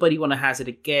 Anybody want to hazard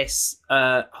a guess?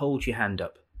 Hold your hand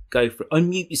up. Go for it.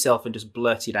 Unmute yourself and just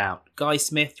blurt it out. Guy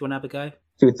Smith, do you want to have a go?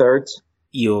 2/3.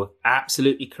 You're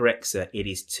absolutely correct, sir. It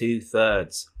is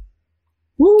 2/3.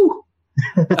 Woo!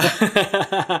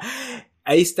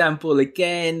 Istanbul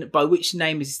again. By which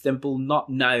name is Istanbul not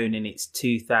known in its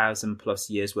 2,000 plus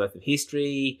years worth of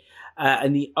history?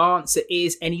 And the answer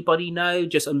is, anybody know?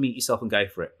 Just unmute yourself and go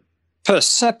for it.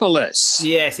 Persepolis.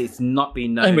 Yes, it's not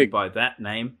been known by that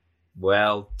name.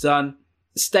 Well done.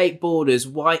 State borders.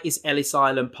 Why is Ellis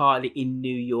Island partly in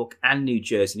New York and New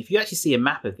Jersey? And if you actually see a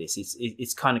map of this,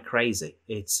 it's kind of crazy.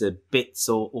 It's bits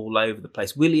all over the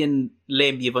place. William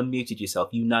Lim, you've unmuted yourself.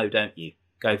 You know, don't you?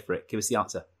 Go for it. Give us the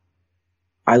answer.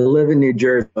 I live in New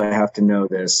Jersey. I have to know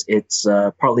this. It's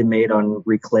partly made on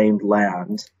reclaimed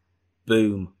land.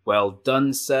 Boom. Well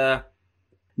done, sir.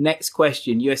 Next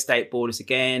question, US state borders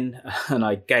again. And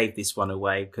I gave this one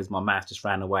away because my mouth just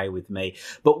ran away with me.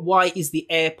 But why is the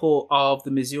airport of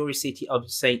the Missouri city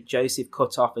of St. Joseph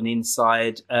cut off and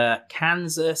inside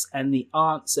Kansas? And the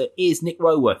answer is Nick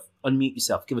Roworth. Unmute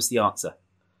yourself. Give us the answer.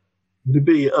 Would it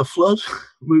be a flood?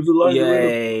 Move the line.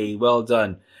 Yay. Well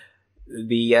done.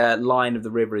 The line of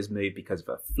the river is moved because of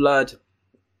a flood.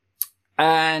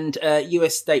 And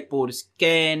US state borders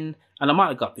again. And I might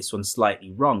have got this one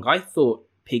slightly wrong. I thought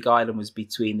Pig Island was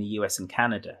between the US and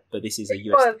Canada, but this is a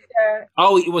US. Was,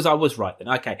 Oh, it was. I was right then.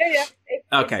 Okay. Yeah.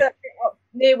 Okay. It's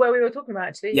near where we were talking about,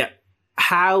 actually. Yeah.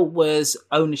 How was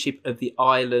ownership of the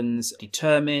islands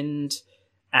determined?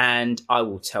 And I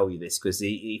will tell you this because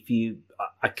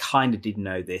I kind of didn't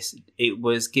know this. It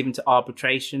was given to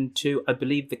arbitration to, I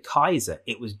believe, the Kaiser.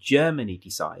 It was Germany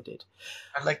decided.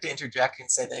 I'd like to interject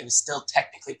and say that it was still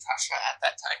technically Prussia at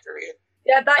that time period.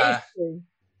 Yeah, that is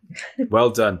true. Well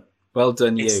done. Well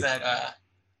done, you. It's that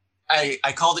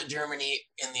I called it Germany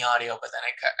in the audio, but then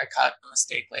I caught the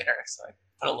mistake later, so I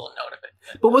put a little note of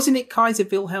it. But wasn't it Kaiser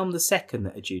Wilhelm II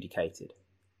that adjudicated?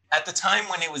 At the time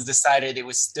when it was decided, it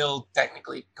was still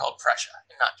technically called Prussia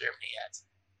and not Germany yet.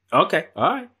 Okay,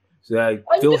 all right. So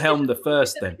Wilhelm I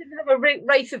then. We didn't have a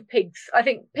race of pigs. I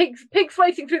think pigs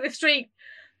racing through the street.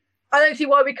 I don't see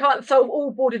why we can't solve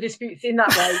all border disputes in that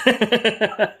way.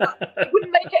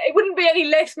 It wouldn't be any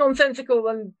less nonsensical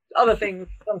than other things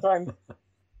sometimes.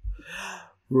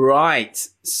 Right.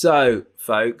 So,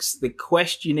 folks, the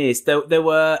question is, there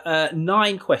were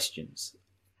 9 questions.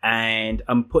 And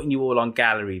I'm putting you all on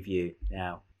gallery view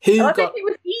now. I think it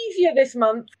was easier this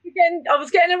month. Again, I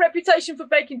was getting a reputation for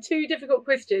making 2 difficult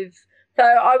quizzes. So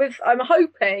I'm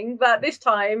hoping that this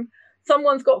time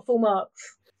someone's got full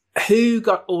marks. Who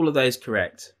got all of those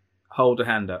correct? Hold a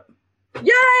hand up.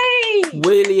 Yay!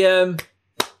 William,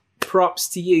 props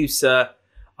to you, sir.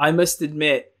 I must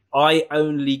admit, I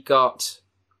only got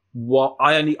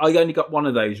one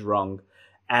of those wrong,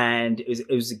 and it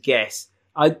was a guess.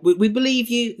 We believe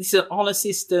you. This is an honour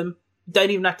system.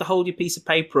 Don't even have to hold your piece of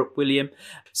paper up, William.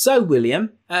 So,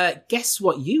 William, guess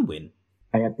what you win?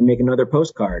 I have to make another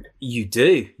postcard. You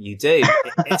do.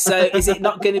 So is it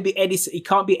not going to be Edison? It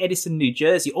can't be Edison, New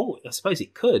Jersey. Oh, I suppose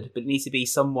it could, but it needs to be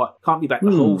somewhat, can't be back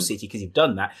the whole city because you've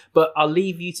done that. But I'll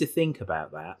leave you to think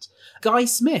about that. Guy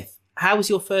Smith, how was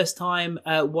your first time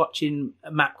watching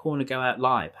Map Corner go out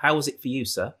live? How was it for you,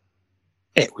 sir?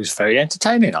 It was very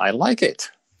entertaining. I like it.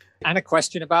 And a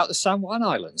question about the San Juan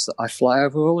Islands that I fly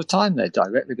over all the time. They're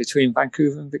directly between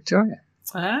Vancouver and Victoria.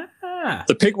 Ah.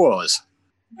 The Pig Wars.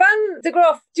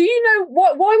 VanDeGraph, do you know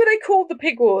why were they called the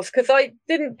Pig Wars? Because I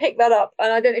didn't pick that up,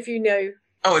 and I don't know if you know.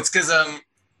 Oh, it's because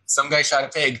some guy shot a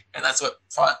pig, and that's what.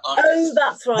 Oh,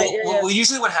 that's right. Well,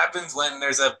 usually what happens when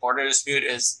there's a border dispute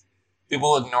is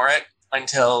people ignore it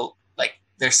until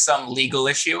there's some legal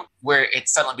issue where it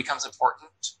suddenly becomes important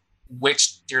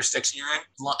which jurisdiction you're in,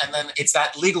 and then it's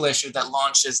that legal issue that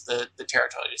launches the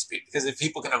territorial dispute. Because if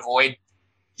people can avoid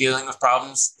dealing with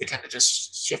problems, they kind of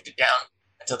just shift it down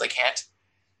until they can't.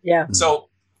 Yeah. So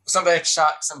somebody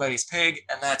shot somebody's pig,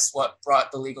 and that's what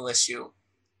brought the legal issue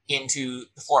into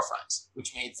the forefront,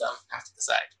 which made them have to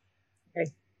decide.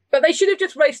 Okay. But they should have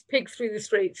just raced pigs through the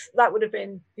streets. That would have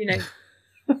been,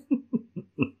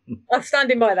 I'm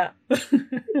standing by that.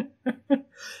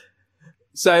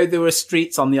 So there were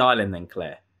streets on the island then,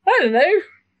 Claire? I don't know.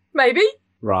 Maybe.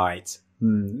 Right.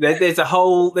 There's a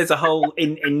hole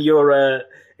in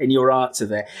your answer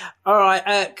there. All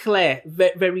right, Claire,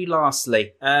 very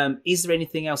lastly, is there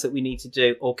anything else that we need to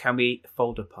do, or can we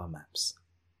fold up our maps?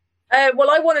 Well,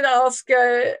 I wanted to ask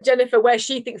Jennifer where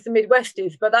she thinks the Midwest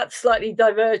is, but that's slightly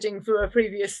diverging from a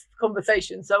previous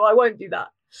conversation, so I won't do that.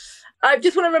 I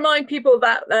just want to remind people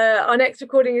that our next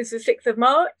recording is the 6th of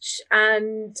March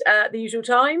and at the usual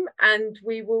time, and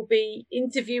we will be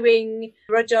interviewing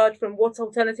Rudyard from What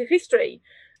Alternative History,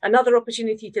 another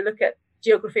opportunity to look at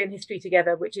geography and history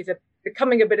together, which is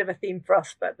becoming a bit of a theme for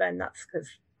us, but then that's because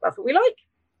that's what we like.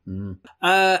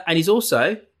 And he's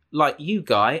also, like you,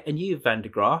 Guy, and you,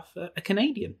 VanDeGraph, a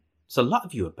Canadian. So a lot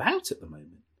of you about at the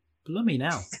moment. Blummy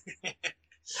now.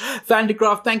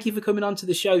 VanDeGraph, thank you for coming on to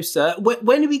the show, sir.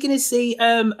 When are we going to see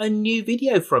a new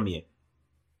video from you?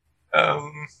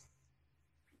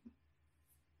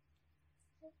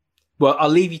 Well, I'll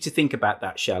leave you to think about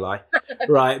that, shall I?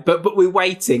 Right, but we're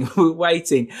waiting. We're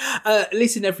waiting.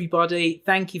 Listen, everybody,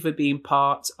 thank you for being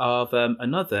part of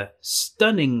another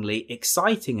stunningly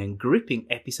exciting and gripping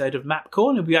episode of Map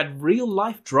Corner. We had real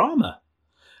life drama,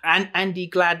 and Andy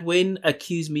Gladwin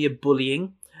accused me of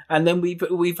bullying. And then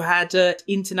we've had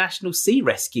International Sea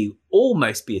Rescue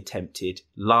almost be attempted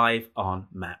live on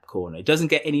Map Corner. It doesn't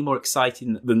get any more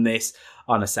exciting than this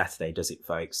on a Saturday, does it,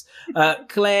 folks?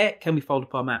 Claire, can we fold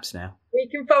up our maps now? We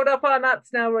can fold up our maps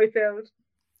now, Royfield.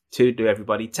 To do,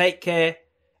 everybody. Take care.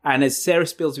 And as Sarah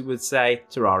Spilsby would say,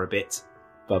 ta-ra a bit.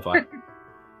 Bye-bye.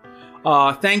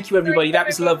 Thank you, everybody. That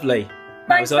was lovely.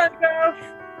 Thanks,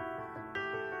 VanDeGraph.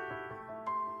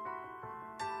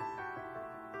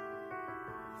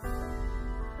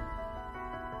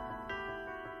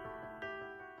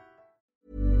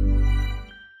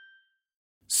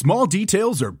 Small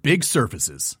details are big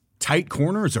surfaces. Tight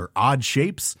corners are odd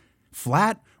shapes.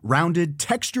 Flat, rounded,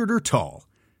 textured, or tall.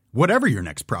 Whatever your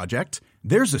next project,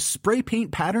 there's a spray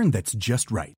paint pattern that's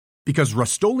just right. Because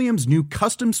Rust-Oleum's new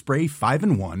Custom Spray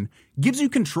 5-in-1 gives you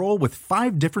control with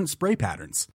 5 different spray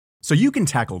patterns. So you can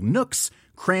tackle nooks,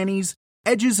 crannies,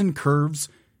 edges, and curves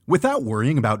without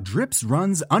worrying about drips,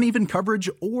 runs, uneven coverage,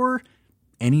 or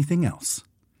anything else.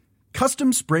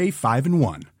 Custom Spray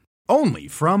 5-in-1. Only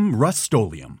from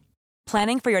Rust-Oleum.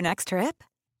 Planning for your next trip?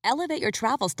 Elevate your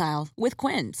travel style with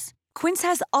Quince. Quince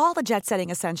has all the jet-setting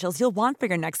essentials you'll want for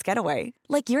your next getaway,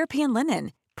 like European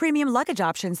linen, premium luggage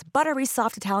options, buttery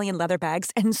soft Italian leather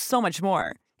bags, and so much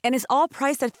more. And is all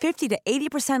priced at 50 to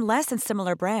 80% less than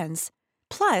similar brands.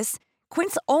 Plus,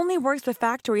 Quince only works with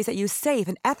factories that use safe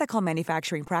and ethical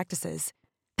manufacturing practices.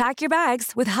 Pack your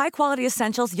bags with high-quality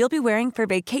essentials you'll be wearing for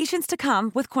vacations to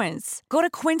come with Quince. Go to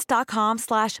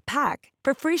quince.com/pack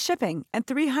for free shipping and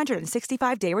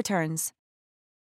 365-day returns.